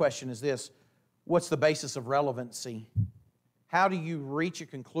course, my question is this: what's the basis of relevancy? How do you reach a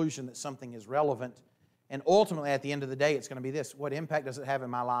conclusion that something is relevant? And ultimately, at the end of the day, it's going to be this: what impact does it have in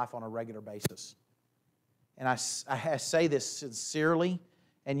my life on a regular basis? And I say this sincerely,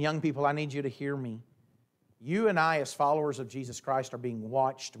 and young people, I need you to hear me. You and I, as followers of Jesus Christ, are being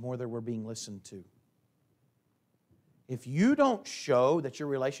watched more than we're being listened to. If you don't show that your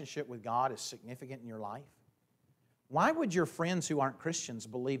relationship with God is significant in your life, why would your friends who aren't Christians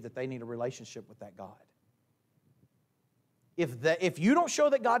believe that they need a relationship with that God? If you don't show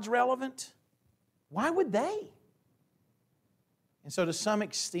that God's relevant, why would they? And so to some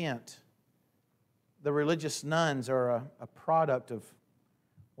extent, the religious nuns are a product of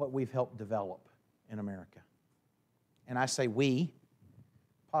what we've helped develop in America. And I say we,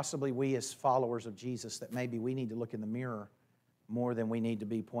 possibly we as followers of Jesus, that maybe we need to look in the mirror more than we need to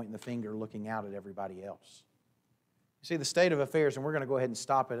be pointing the finger looking out at everybody else. You see, the state of affairs, and we're going to go ahead and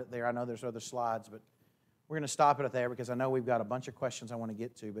stop it there. I know there's other slides, but we're going to stop it there because I know we've got a bunch of questions I want to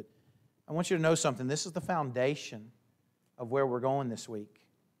get to. But I want you to know something. This is the foundation of where we're going this week.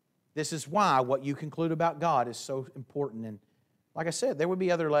 This is why what you conclude about God is so important. And like I said, there would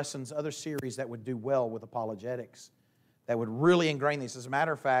be other lessons, other series that would do well with apologetics, that would really ingrain these. As a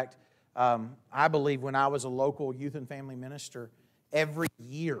matter of fact, I believe when I was a local youth and family minister, every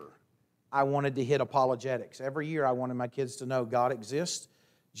year I wanted to hit apologetics. Every year I wanted my kids to know God exists,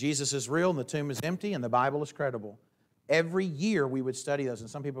 Jesus is real, and the tomb is empty, and the Bible is credible. Every year we would study those, and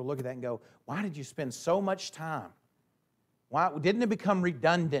some people would look at that and go, why did you spend so much time? Why didn't it become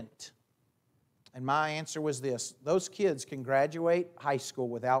redundant? And my answer was this: those kids can graduate high school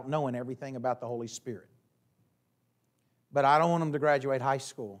without knowing everything about the Holy Spirit. But I don't want them to graduate high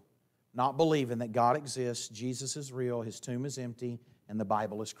school not believing that God exists, Jesus is real, His tomb is empty, and the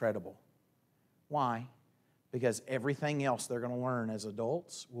Bible is credible. Why? Because everything else they're going to learn as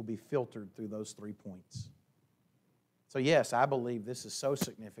adults will be filtered through those 3 points. So yes, I believe this is so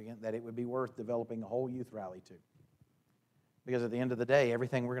significant that it would be worth developing a whole youth rally to. Because at the end of the day,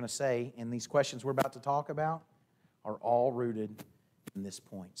 everything we're going to say in these questions we're about to talk about are all rooted in this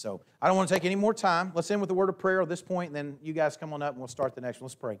point. So I don't want to take any more time. Let's end with a word of prayer at this point, and then you guys come on up and we'll start the next one.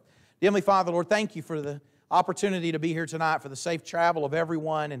 Let's pray. Dear Heavenly Father, Lord, thank you for the opportunity to be here tonight, for the safe travel of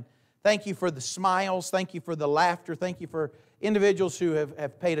everyone, and thank you for the smiles, thank you for the laughter, thank you for individuals who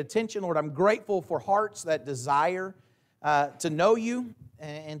have paid attention. Lord, I'm grateful for hearts that desire to know you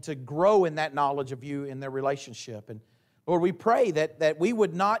and to grow in that knowledge of you in their relationship. And Lord, we pray that we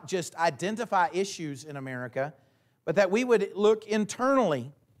would not just identify issues in America, but that we would look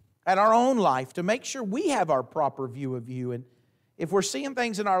internally at our own life to make sure we have our proper view of you. And if we're seeing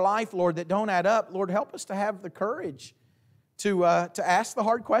things in our life, Lord, that don't add up, Lord, help us to have the courage to ask the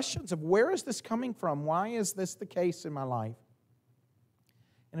hard questions of where is this coming from? Why is this the case in my life?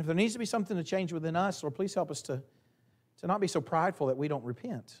 And if there needs to be something to change within us, Lord, please help us to not be so prideful that we don't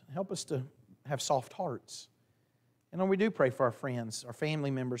repent. Help us to have soft hearts. And Lord, we do pray for our friends, our family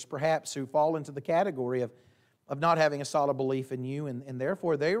members, perhaps, who fall into the category of not having a solid belief in you, and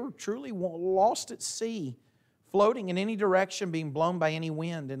therefore they were truly lost at sea, floating in any direction, being blown by any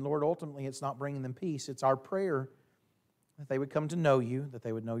wind. And Lord, ultimately it's not bringing them peace. It's our prayer that they would come to know you, that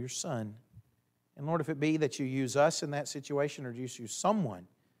they would know your Son. And Lord, if it be that you use us in that situation or just use someone,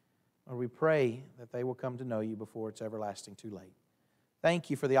 Lord, we pray that they will come to know you before it's everlasting too late. Thank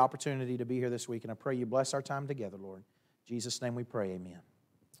you for the opportunity to be here this week, and I pray you bless our time together, Lord. In Jesus' name we pray, amen.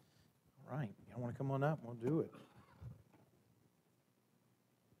 All right, y'all want to come on up? We'll do it.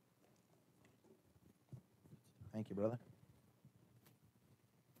 Thank you, brother.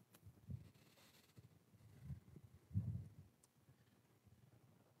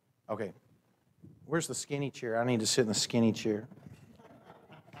 Okay, where's the skinny chair? I need to sit in the skinny chair.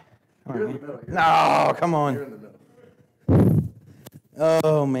 You're in the middle. No, come on. You're in the middle.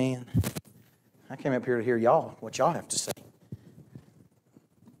 Oh, man. I came up here to hear y'all, what y'all have to say.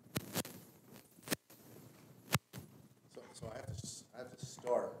 So I have to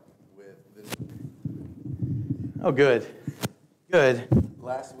start with this. Oh, good. Good.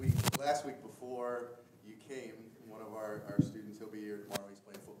 Last week before you came, one of our students, he'll be here tomorrow, he's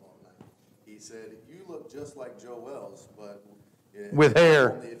playing football tonight. He said, you look just like Joe Wells, but with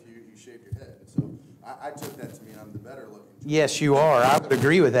hair. Only if you shave your head. And so I took that to mean I'm the better looking. Yes, you are. I would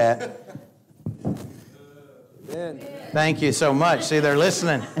agree with that. Amen. Thank you so much. See, they're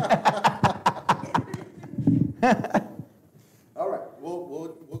listening. All right,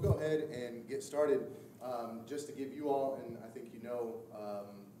 we'll go ahead and get started. Just to give you all, and I think you know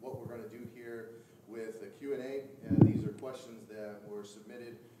what we're going to do here with a Q&A. These are questions that were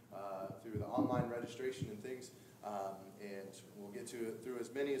submitted through the online registration and things, and we'll get through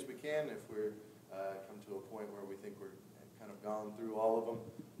as many as we can. If we're come to a point where we think we're kind of gone through all of them,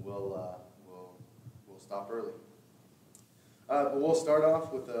 we'll stop early. But we'll start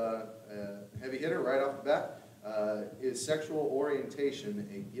off with a heavy hitter right off the bat. Is sexual orientation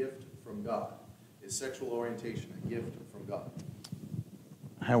a gift from God? Is sexual orientation a gift from God?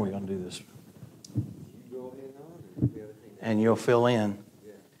 How are we going to do this? You go ahead on, and And you'll fill in.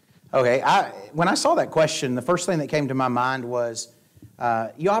 Yeah. Okay, when I saw that question, the first thing that came to my mind was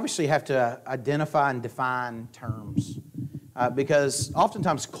you obviously have to identify and define terms because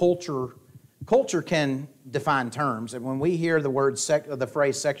oftentimes culture can define terms. And when we hear the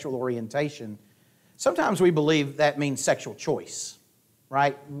phrase sexual orientation, sometimes we believe that means sexual choice.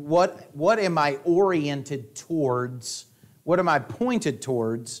 right? What am I oriented towards? What am I pointed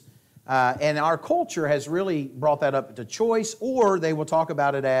towards? And our culture has really brought that up to choice, or they will talk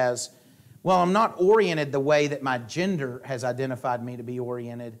about it as, well, I'm not oriented the way that my gender has identified me to be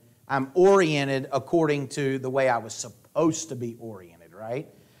oriented. I'm oriented according to the way I was supposed to be oriented, right?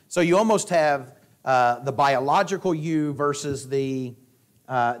 So you almost have the biological you versus the,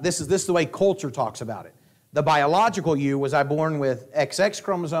 this is the way culture talks about it. The biological you, was I born with XX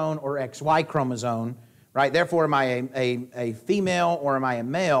chromosome or XY chromosome, right? Therefore, am I a female or am I a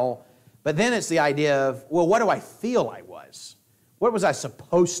male? But then it's the idea of, well, what do I feel I was? What was I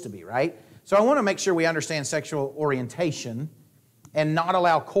supposed to be, right? So I want to make sure we understand sexual orientation and not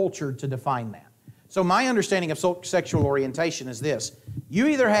allow culture to define that. So my understanding of sexual orientation is this. You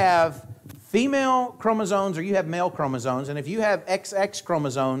either have female chromosomes or you have male chromosomes, and if you have XX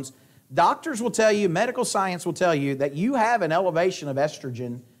chromosomes, doctors will tell you, medical science will tell you that you have an elevation of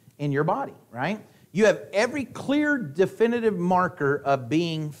estrogen in your body, right? You have every clear, definitive marker of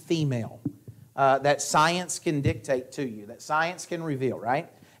being female that science can dictate to you, that science can reveal, right?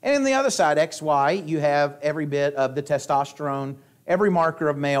 And on the other side, XY, you have every bit of the testosterone, every marker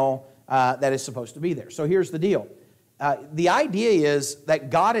of male that is supposed to be there. So here's the deal. The idea is that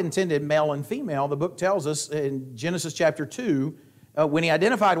God intended male and female. The book tells us in Genesis chapter 2, when he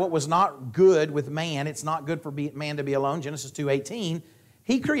identified what was not good with man, it's not good for man to be alone, Genesis 2:18,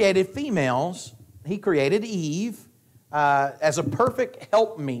 he created females. He created Eve as a perfect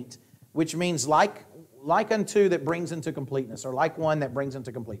helpmeet, which means like unto that brings into completeness, or like one that brings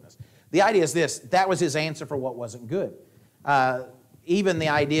into completeness. The idea is this: that was his answer for what wasn't good. Even the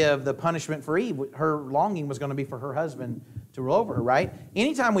idea of the punishment for Eve, her longing was going to be for her husband to rule over her, right?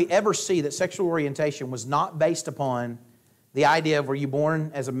 Anytime we ever see that sexual orientation was not based upon the idea of were you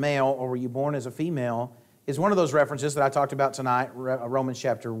born as a male or were you born as a female, is one of those references that I talked about tonight, Romans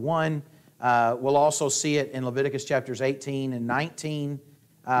chapter 1. We'll also see it in Leviticus chapters 18 and 19.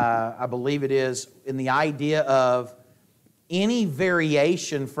 I believe it is in the idea of any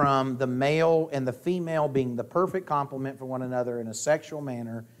variation from the male and the female being the perfect complement for one another in a sexual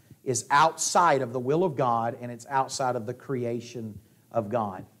manner is outside of the will of God, and it's outside of the creation of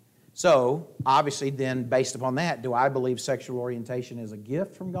God. So, obviously then, based upon that, do I believe sexual orientation is a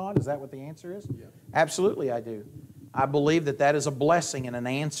gift from God? Is that what the answer is? Yeah. Absolutely I do. I believe that that is a blessing and an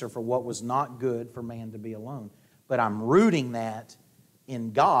answer for what was not good for man to be alone. But I'm rooting that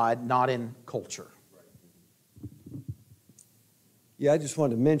in God, not in culture. Yeah, I just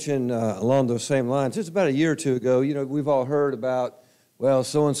wanted to mention along those same lines, just about a year or two ago, we've all heard about, well,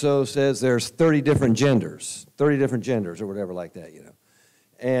 so-and-so says there's 30 different genders or whatever like that,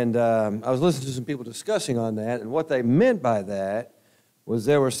 And I was listening to some people discussing on that, and what they meant by that was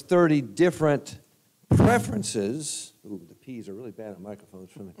there was 30 different preferences. Ooh, the P's are really bad on microphones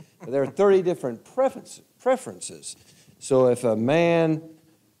for me. But there are 30 different preferences. So if a man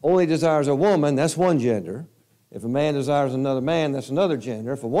only desires a woman, that's one gender. If a man desires another man, that's another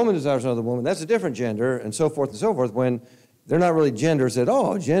gender. If a woman desires another woman, that's a different gender, and so forth, when they're not really genders at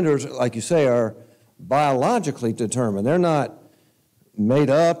all. Genders, like you say, are biologically determined. They're not made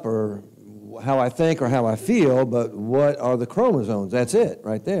up or how I think or how I feel, but what are the chromosomes? That's it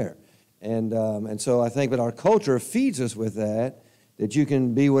right there. And so I think that our culture feeds us with that you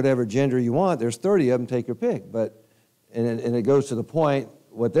can be whatever gender you want. There's 30 of them, take your pick. And it goes to the point,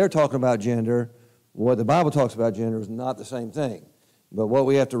 what they're talking about gender, what the Bible talks about gender is not the same thing. But what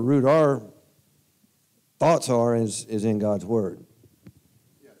we have to root our thoughts are is in God's Word.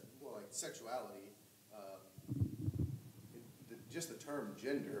 Yeah, well, like sexuality, just the term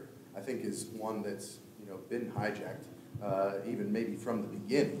gender, I think is one that's been hijacked, even maybe from the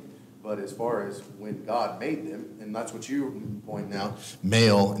beginning. But as far as when God made them, and that's what you point out,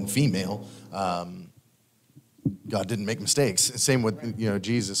 male and female, God didn't make mistakes. Same with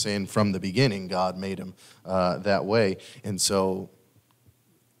Jesus saying from the beginning God made him that way. And so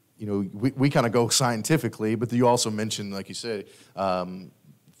we kind of go scientifically, but you also mentioned, like you said,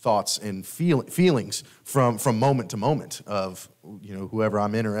 thoughts and feelings from moment to moment of whoever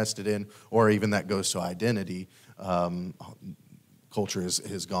I'm interested in, or even that goes to identity. Culture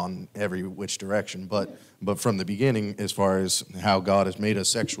has gone every which direction, but from the beginning, as far as how God has made us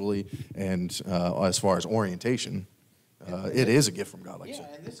sexually, and as far as orientation, it is a gift from God. Like you said.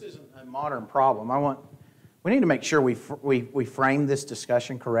 And this isn't a modern problem. We need to make sure we frame this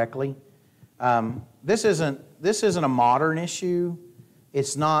discussion correctly. This isn't a modern issue.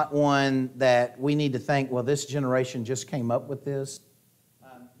 It's not one that we need to think, well, this generation just came up with this.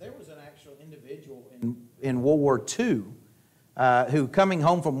 There was an actual individual in World War II who, coming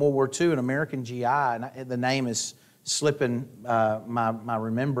home from World War II, an American GI, and the name is slipping my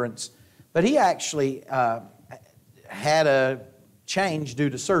remembrance. But he actually had a change due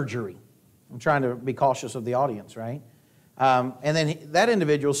to surgery. I'm trying to be cautious of the audience, right? And then that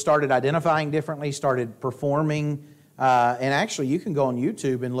individual started identifying differently, started performing, and actually you can go on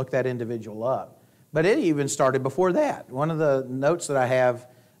YouTube and look that individual up. But it even started before that. One of the notes that I have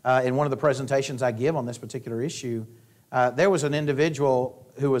in one of the presentations I give on this particular issue, there was an individual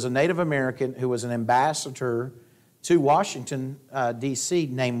who was a Native American who was an ambassador to Washington, D.C.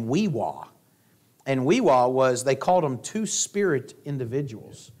 named Weewa. And Weewa they called them two-spirit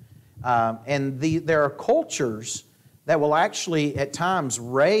individuals. And there are cultures that will actually at times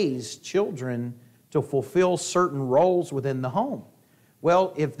raise children to fulfill certain roles within the home.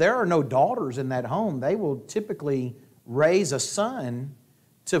 Well, if there are no daughters in that home, they will typically raise a son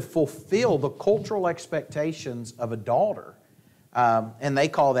to fulfill the cultural expectations of a daughter. And they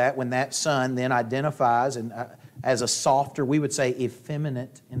call that, when that son then identifies as a softer, we would say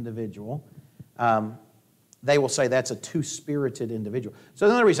effeminate individual, they will say that's a two-spirited individual. So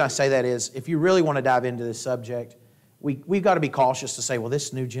the only reason I say that is, if you really want to dive into this subject, we've got to be cautious to say, well,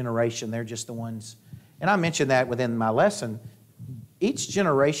 this new generation, they're just the ones. And I mentioned that within my lesson. Each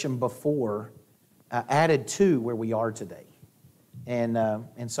generation before added to where we are today.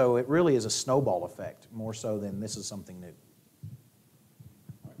 And so it really is a snowball effect, more so than this is something new.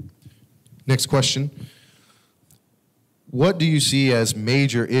 Next question. What do you see as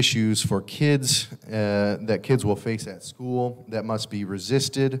major issues for kids that kids will face at school that must be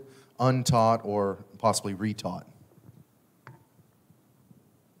resisted, untaught, or possibly retaught?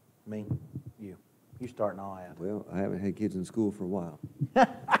 Me? You. You start and I'll add. Well, I haven't had kids in school for a while.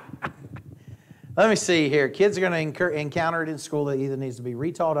 Let me see here. Kids are going to encounter it in school that either needs to be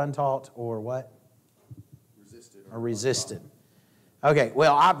retaught, untaught, or what? Resisted. Or resisted. Okay,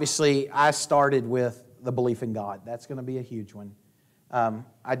 well, obviously, I started with the belief in God. That's going to be a huge one.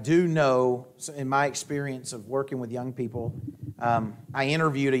 I do know, in my experience of working with young people, I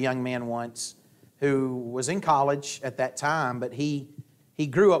interviewed a young man once who was in college at that time, but he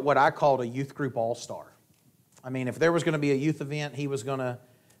grew up what I called a youth group all-star. I mean, if there was going to be a youth event, he was going to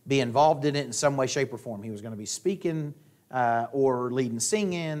be involved in it in some way, shape, or form. He was going to be speaking or leading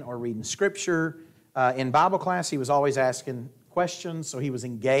singing or reading scripture. In Bible class, he was always asking questions, so he was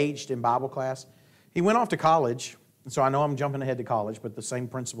engaged in Bible class. He went off to college, so I know I'm jumping ahead to college, but the same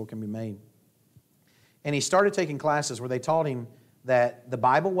principle can be made. And he started taking classes where they taught him that the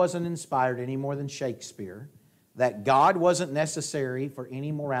Bible wasn't inspired any more than Shakespeare, that God wasn't necessary for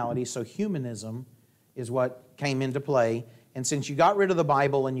any morality, so humanism is what came into play. And since you got rid of the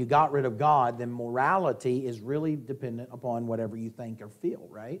Bible and you got rid of God, then morality is really dependent upon whatever you think or feel,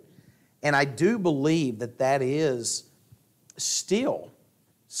 right? And I do believe that that is still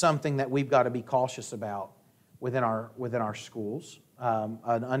something that we've got to be cautious about within our schools.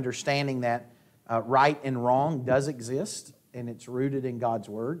 An understanding that right and wrong does exist, and it's rooted in God's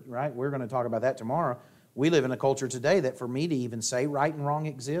Word, right? We're going to talk about that tomorrow. We live in a culture today that for me to even say right and wrong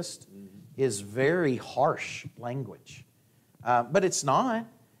exist is very harsh language. But it's not,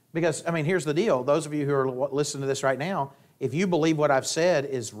 because, I mean, here's the deal. Those of you who are listening to this right now, if you believe what I've said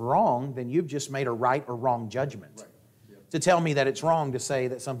is wrong, then you've just made a right or wrong judgment. Right. Yep. To tell me that it's wrong to say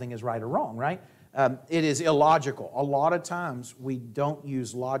that something is right or wrong, right? It is illogical. A lot of times we don't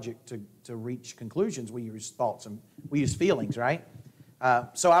use logic to reach conclusions. We use thoughts and we use feelings, right?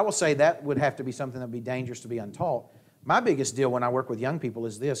 So I will say that would have to be something that would be dangerous to be untaught. My biggest deal when I work with young people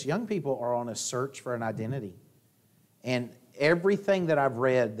is this. Young people are on a search for an identity. And everything that I've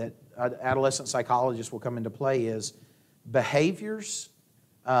read that adolescent psychologists will come into play is behaviors,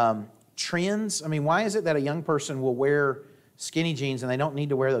 trends. I mean, why is it that a young person will wear skinny jeans and they don't need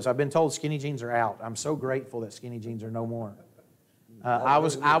to wear those? I've been told skinny jeans are out. I'm so grateful that skinny jeans are no more. I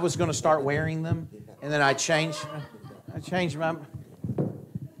was going to start wearing them, and then I changed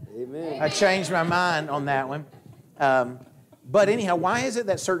my mind on that one. But anyhow, why is it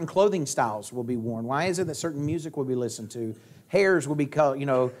that certain clothing styles will be worn? Why is it that certain music will be listened to? Hairs will be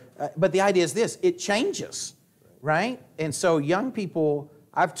colored, but the idea is this: it changes, right? And so young people,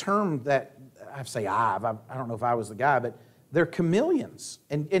 I've termed that. I don't know if I was the guy, but they're chameleons.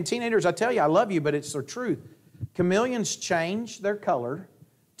 And teenagers, I tell you, I love you, but it's the truth. Chameleons change their color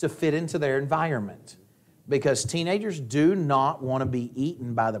to fit into their environment because teenagers do not want to be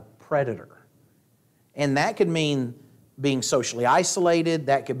eaten by the predator. And that could mean being socially isolated.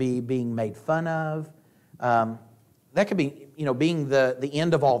 That could be being made fun of. That could be, being the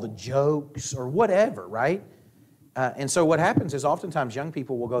end of all the jokes or whatever, right? And so what happens is oftentimes young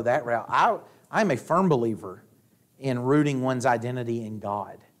people will go that route. I'm a firm believer in rooting one's identity in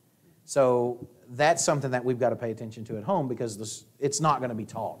God. So that's something that we've got to pay attention to at home because it's not going to be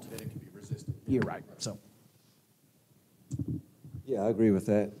taught. Then it can be resisted. You're right. So, Yeah, I agree with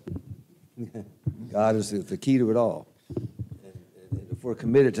that. God is the key to it all. And if we're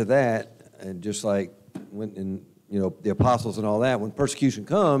committed to that, and just like when the apostles and all that, when persecution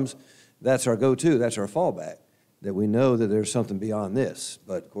comes, that's our go-to, that's our fallback, that we know that there's something beyond this.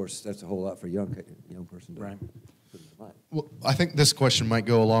 But of course, that's a whole lot for a young person to Right. put in their mind. Well, I think this question might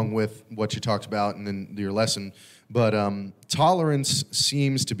go along with what you talked about and then your lesson, but tolerance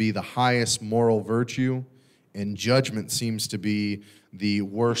seems to be the highest moral virtue, and judgment seems to be the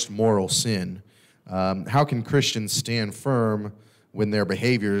worst moral sin. How can Christians stand firm when their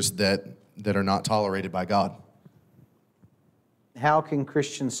behaviors that are not tolerated by God? how can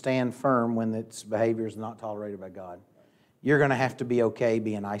Christians stand firm when its behavior is not tolerated by God? You're going to have to be okay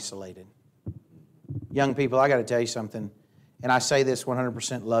being isolated. Young people, I got to tell you something, and I say this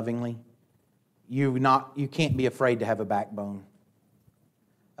 100% lovingly. You can't be afraid to have a backbone.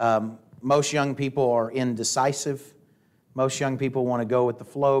 Most young people are indecisive. Most young people want to go with the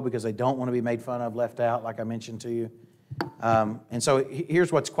flow because they don't want to be made fun of, left out, like I mentioned to you. And so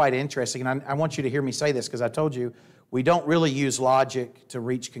here's what's quite interesting, and I want you to hear me say this because I told you we don't really use logic to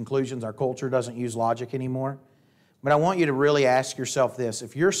reach conclusions. Our culture doesn't use logic anymore. But I want you to really ask yourself this.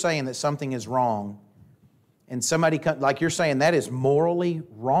 If you're saying that something is wrong, and somebody, like you're saying that is morally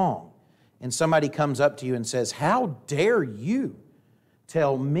wrong, and somebody comes up to you and says, how dare you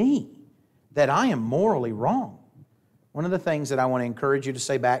tell me that I am morally wrong? One of the things that I want to encourage you to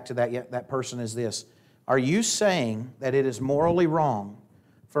say back to that person is this. Are you saying that it is morally wrong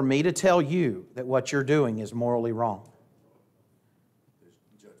for me to tell you that what you're doing is morally wrong?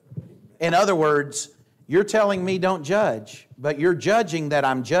 In other words, you're telling me don't judge, but you're judging that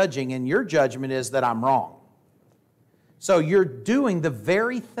I'm judging, and your judgment is that I'm wrong. So you're doing the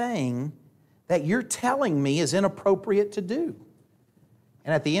very thing that you're telling me is inappropriate to do.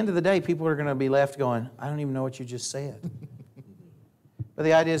 And at the end of the day, people are going to be left going, I don't even know what you just said. But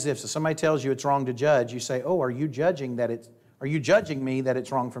the idea is if somebody tells you it's wrong to judge, you say, oh, are you judging me that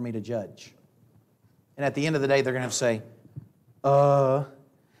it's wrong for me to judge? And at the end of the day, they're going to have to say, Now,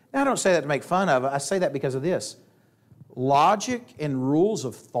 I don't say that to make fun of it. I say that because of this. Logic and rules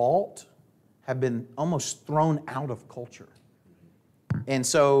of thought have been almost thrown out of culture. And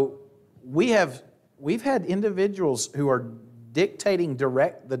so we've had individuals who are dictating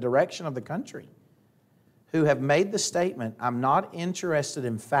the direction of the country who have made the statement, I'm not interested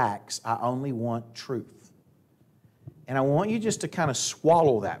in facts, I only want truth. And I want you just to kind of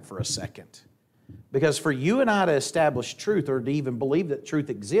swallow that for a second. Because for you and I to establish truth or to even believe that truth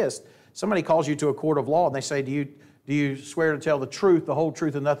exists, somebody calls you to a court of law and they say, do you swear to tell the truth, the whole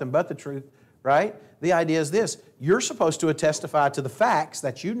truth, and nothing but the truth, right? The idea is this, you're supposed to testify to the facts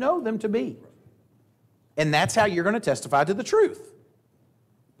that you know them to be. And that's how you're going to testify to the truth.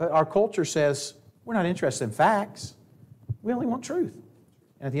 But our culture says, we're not interested in facts. We only want truth.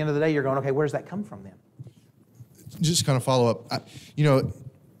 And at the end of the day, you're going, okay, where does that come from then? Just kind of follow up.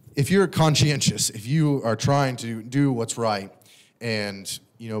 If you're conscientious, if you are trying to do what's right, and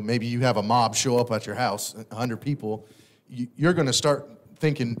maybe you have a mob show up at your house, 100 people, you're going to start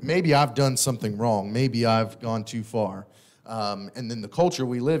thinking, maybe I've done something wrong, maybe I've gone too far. And then the culture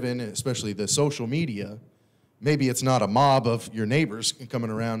we live in, especially the social media, maybe it's not a mob of your neighbors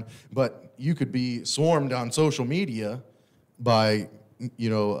coming around, but you could be swarmed on social media by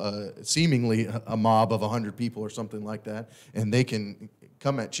seemingly a mob of 100 people or something like that, and they can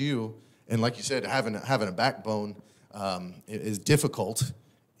come at you. And like you said, having a backbone is difficult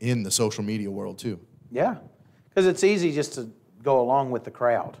in the social media world too. Yeah, because it's easy just to go along with the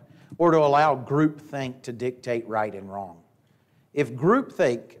crowd or to allow groupthink to dictate right and wrong. If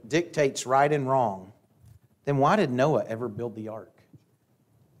groupthink dictates right and wrong, then why did Noah ever build the ark?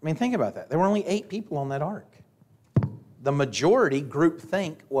 I mean, think about that. There were only 8 people on that ark. The majority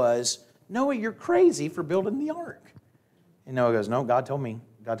groupthink was, Noah, you're crazy for building the ark. And Noah goes, no, God told me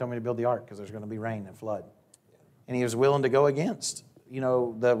to build the ark because there's going to be rain and flood. And he was willing to go against,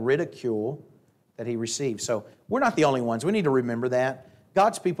 the ridicule that he received. So we're not the only ones. We need to remember that.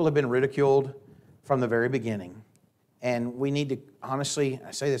 God's people have been ridiculed from the very beginning. And we need to, honestly,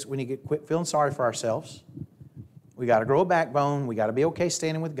 I say this, we need to quit feeling sorry for ourselves. We got to grow a backbone. We got to be okay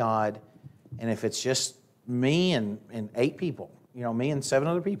standing with God. And if it's just me and 8 people, me and 7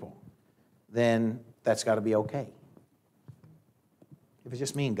 other people, then that's got to be okay. If it's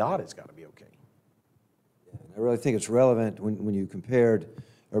just me and God, it's got to be okay. I really think it's relevant when you compared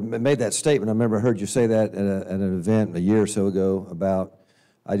or made that statement. I remember I heard you say that at an event a year or so ago about,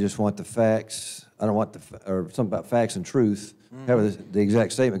 I just want the facts. I don't want or something about facts and truth. However the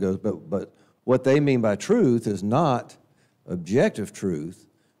exact statement goes, but what they mean by truth is not objective truth,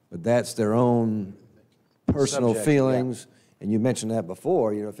 but that's their own personal Subjective, feelings. And you mentioned that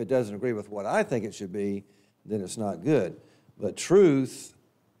before. If it doesn't agree with what I think it should be, then it's not good. But truth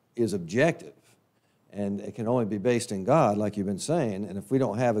is objective, and it can only be based in God, like you've been saying. And if we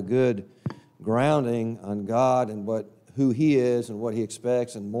don't have a good grounding on God and who He is and what He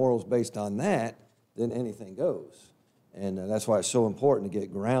expects and morals based on that, then anything goes. And that's why it's so important to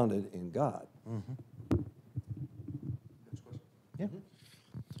get grounded in God. Mm-hmm. Yeah.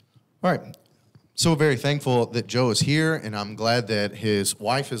 All right. So very thankful that Joe is here, and I'm glad that his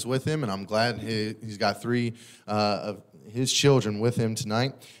wife is with him, and I'm glad he's got 3 of his children with him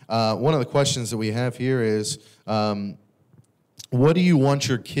tonight. One of the questions that we have here is, what do you want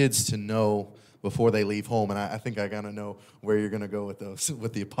your kids to know before they leave home? And I think I kind of know where you're going to go with those,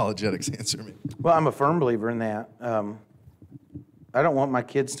 with the apologetics answer. Well, I'm a firm believer in that. I don't want my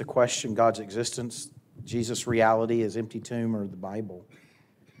kids to question God's existence, Jesus' reality, His empty tomb, or the Bible.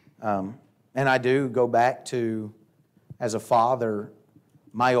 And I do go back to, as a father,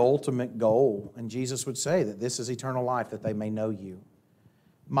 my ultimate goal, and Jesus would say that this is eternal life, that they may know you.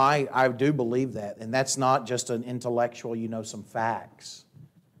 I do believe that, and that's not just an intellectual, some facts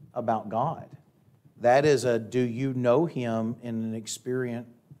about God. That is do you know Him in an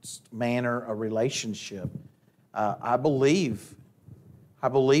experienced manner, a relationship? I believe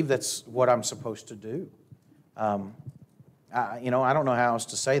that's what I'm supposed to do. I don't know how else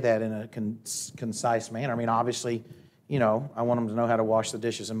to say that in a concise manner. I mean, obviously, I want them to know how to wash the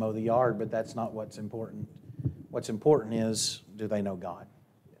dishes and mow the yard, but that's not what's important. What's important is, do they know God?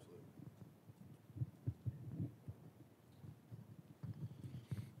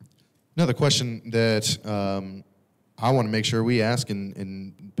 Another question that I want to make sure we ask,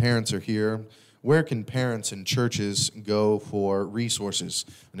 and parents are here, where can parents and churches go for resources?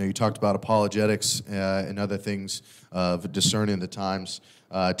 I know you talked about apologetics and other things of discerning the times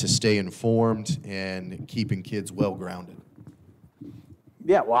to stay informed and keeping kids well-grounded.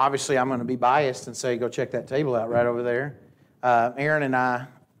 Yeah, well, obviously I'm going to be biased and say go check that table out right over there. Aaron and I,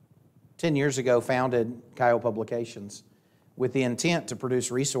 10 years ago, founded Kyle Publications with the intent to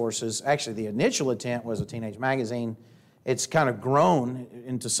produce resources. Actually, the initial intent was a teenage magazine. It's kind of grown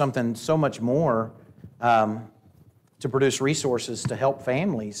into something so much more to produce resources to help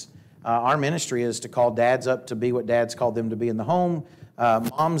families. Our ministry is to call dads up to be what dads called them to be in the home,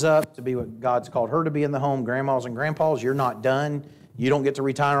 moms up to be what God's called her to be in the home, grandmas and grandpas. You're not done. You don't get to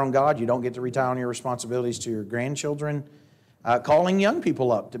retire on God. You don't get to retire on your responsibilities to your grandchildren. Calling young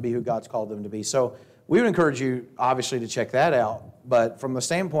people up to be who God's called them to be. So we would encourage you, obviously, to check that out. But from the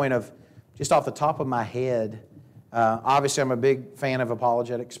standpoint of just off the top of my head, obviously, I'm a big fan of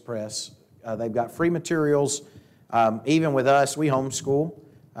Apologetics Press. They've got free materials. Even with us, we homeschool.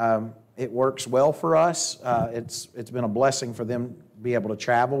 It works well for us. It's been a blessing for them to be able to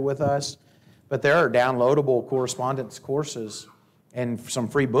travel with us. But there are downloadable correspondence courses and some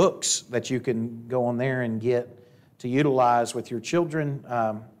free books that you can go on there and get to utilize with your children.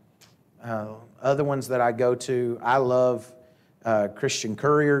 Other ones that I go to, I love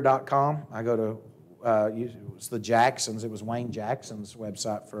ChristianCourier.com. I go to it's the Jacksons. It was Wayne Jackson's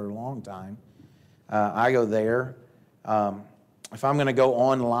website for a long time. I go there. If I'm going to go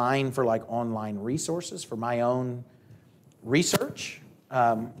online for like online resources for my own research,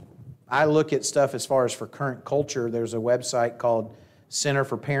 I look at stuff as far as for current culture. There's a website called Center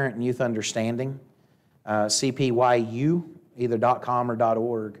for Parent and Youth Understanding, CPYU, either .com or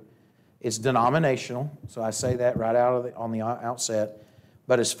 .org. It's denominational, so I say that right on the outset.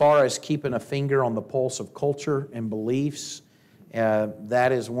 But as far as keeping a finger on the pulse of culture and beliefs,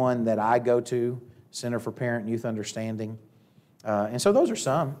 that is one that I go to, Center for Parent and Youth Understanding. And so those are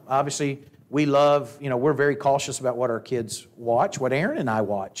some. Obviously, we love, we're very cautious about what our kids watch, what Aaron and I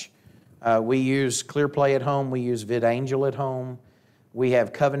watch. We use ClearPlay at home. We use VidAngel at home. We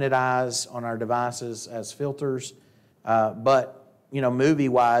have Covenant Eyes on our devices as filters. But,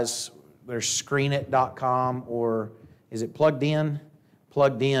 movie-wise, there's ScreenIt.com, or is it Plugged In?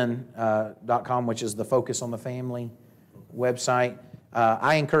 PluggedIn.com, which is the Focus on the Family website.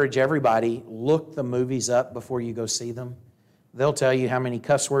 I encourage everybody, look the movies up before you go see them. They'll tell you how many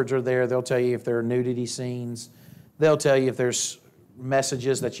cuss words are there. They'll tell you if there are nudity scenes. They'll tell you if there's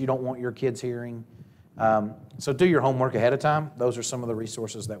messages that you don't want your kids hearing. So do your homework ahead of time. Those are some of the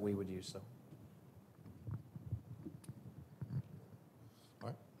resources that we would use. So.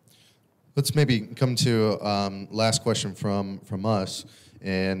 Let's maybe come to last question from us.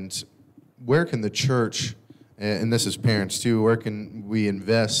 And where can the church and this is parents too, where can we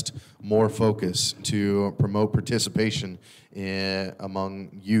invest more focus to promote participation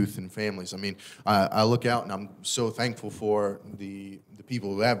among youth and families? I mean, I look out and I'm so thankful for the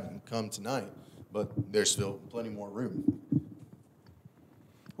people who have come tonight, but there's still plenty more room.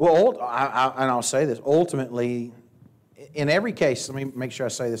 Well, and I'll say this, ultimately, in every case, let me make sure I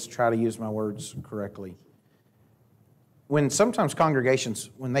say this, try to use my words correctly. When sometimes congregations,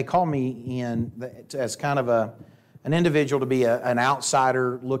 when they call me in as kind of an individual to be an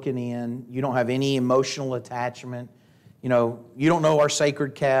outsider looking in, you don't have any emotional attachment, you don't know our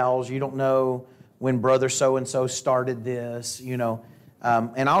sacred cows, you don't know when brother so-and-so started this,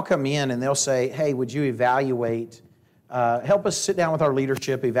 and I'll come in and they'll say, hey, would you evaluate, help us sit down with our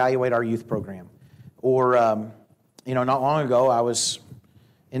leadership, evaluate our youth program. Or, not long ago I was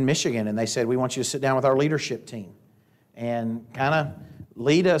in Michigan and they said, we want you to sit down with our leadership team and kind of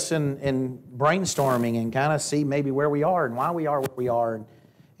lead us in brainstorming and kind of see maybe where we are and why we are where we are. And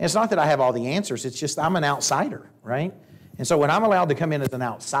it's not that I have all the answers, it's just I'm an outsider, right? And so when I'm allowed to come in as an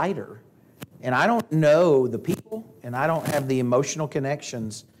outsider and I don't know the people and I don't have the emotional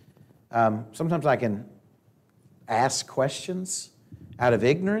connections, sometimes I can ask questions out of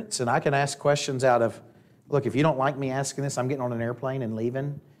ignorance, and I can ask questions out of, look, if you don't like me asking this, I'm getting on an airplane and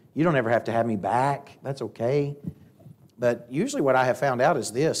leaving. You don't ever have to have me back. That's okay. But usually what I have found out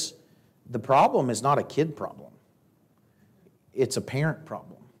is this: the problem is not a kid problem. It's a parent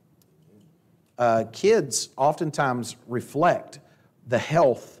problem. Kids oftentimes reflect the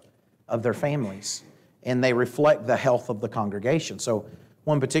health of their families, and they reflect the health of the congregation. So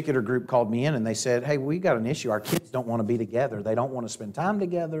one particular group called me in and they said, hey, we got an issue. Our kids don't want to be together. They don't want to spend time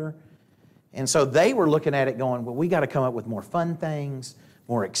together. And so they were looking at it going, well, we got to come up with more fun things,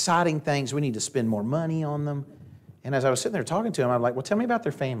 more exciting things. We need to spend more money on them. And as I was sitting there talking to them, I'm like, well, tell me about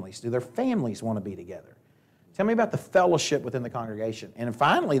their families. Do their families want to be together? Tell me about the fellowship within the congregation. And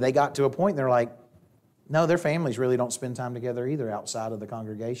finally, they got to a point, they're like, no, their families really don't spend time together either outside of the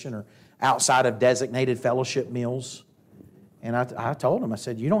congregation or outside of designated fellowship meals. And I told them, I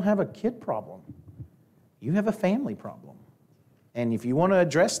said, you don't have a kid problem. You have a family problem. And if you want to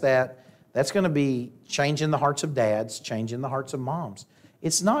address that, that's going to be changing the hearts of dads, changing the hearts of moms.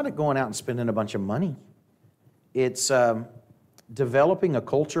 It's not going out and spending a bunch of money. It's developing a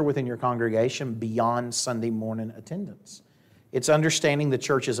culture within your congregation beyond Sunday morning attendance. It's understanding the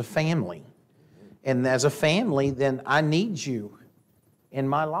church as a family. And as a family, then I need you in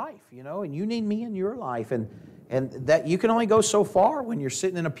my life, and you need me in your life. And that you can only go so far when you're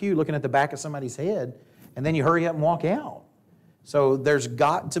sitting in a pew looking at the back of somebody's head, and then you hurry up and walk out. So there's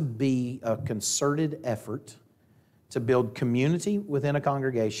got to be a concerted effort to build community within a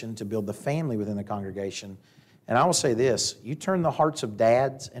congregation, to build the family within the congregation. And I will say this, you turn the hearts of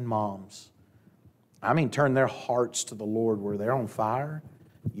dads and moms, turn their hearts to the Lord where they're on fire,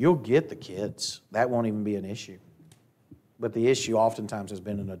 you'll get the kids. That won't even be an issue. But the issue oftentimes has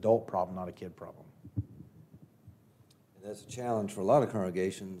been an adult problem, not a kid problem. And that's a challenge for a lot of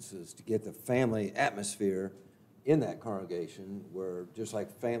congregations, is to get the family atmosphere in that congregation, where just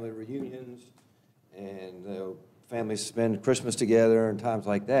like family reunions and families spend Christmas together and times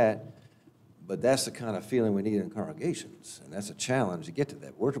like that. But that's the kind of feeling we need in congregations, and that's a challenge to get to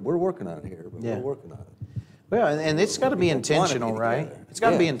that. We're working on it here, but we're working on it. Well, and it's got to be intentional, right? It's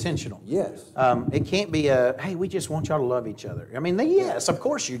got to be intentional. Yes. It can't be hey, we just want y'all to love each other. Yes, of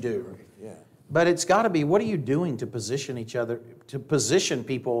course you do. Yeah. But it's got to be, what are you doing to position each other, to position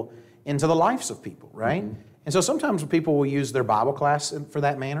people into the lives of people, right? Mm-hmm. And so sometimes people will use their Bible class for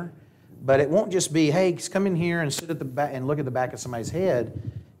that manner, but it won't just be, hey, come in here and sit at the back and look at the back of somebody's head.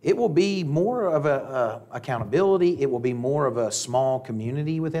 It will be more of a accountability. It will be more of a small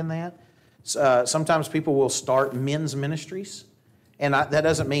community within that. Sometimes people will start men's ministries, and that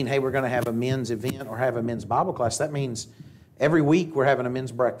doesn't mean, hey, we're going to have a men's event or have a men's Bible class. That means every week we're having a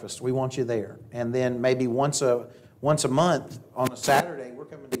men's breakfast. We want you there. And then maybe once a month on a Saturday, we're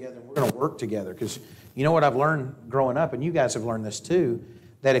coming together and we're going to work together. Because you know what I've learned growing up, and you guys have learned this too,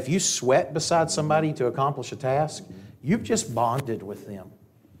 that if you sweat beside somebody to accomplish a task, you've just bonded with them.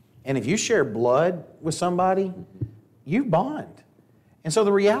 And if you share blood with somebody, you bond. And so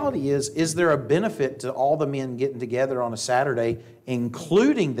the reality is there a benefit to all the men getting together on a Saturday,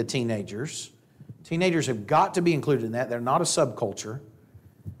 including the teenagers? Teenagers have got to be included in that. They're not a subculture.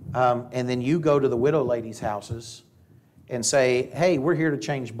 And then you go to the widow ladies' houses and say, hey, we're here to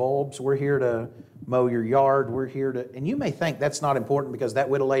change bulbs. We're here to mow your yard. We're here to... And you may think that's not important because that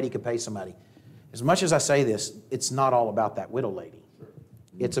widow lady could pay somebody. As much as I say this, it's not all about that widow lady.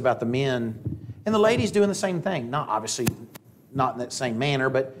 It's about the men. And the ladies doing the same thing. Not obviously not in that same manner,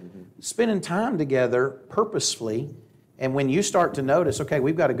 but spending time together purposefully. And when you start to notice, okay,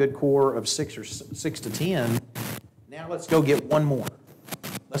 we've got a good core of 6 to 10, now let's go get one more.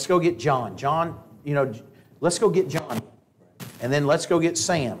 Let's go get John. John, let's go get John. And then let's go get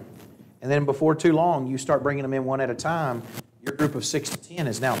Sam. And then before too long, you start bringing them in one at a time. Your group of 6 to 10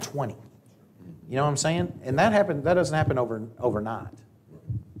 is now 20. You know what I'm saying? And that doesn't happen overnight,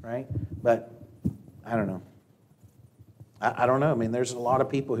 right? But I don't know. I don't know. I mean, there's a lot of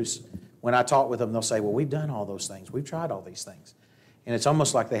people when I talk with them, they'll say, well, we've done all those things. We've tried all these things. And it's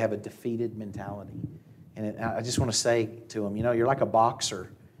almost like they have a defeated mentality. And I just want to say to them, you're like a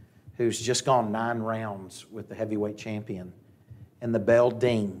boxer who's just gone 9 rounds with the heavyweight champion, and the bell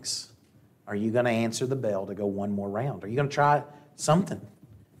dings. Are you going to answer the bell to go one more round? Are you going to try something?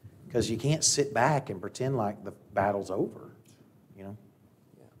 Because you can't sit back and pretend like the battle's over,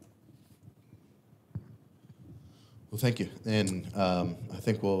 Well, thank you. And I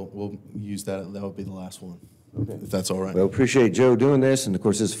think we'll use that. That would be the last one, if that's all right. Well, appreciate Joe doing this, and of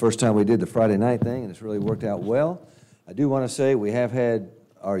course, this is the first time we did the Friday night thing, and it's really worked out well. I do want to say we have had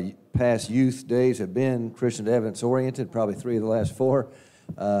our past youth days have been Christian Evidence oriented, probably 3 of the last 4,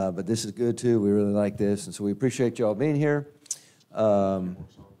 but this is good too. We really like this, and so we appreciate y'all being here.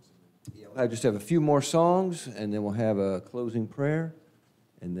 I just have a few more songs, and then we'll have a closing prayer,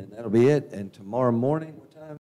 and then that'll be it. And tomorrow morning.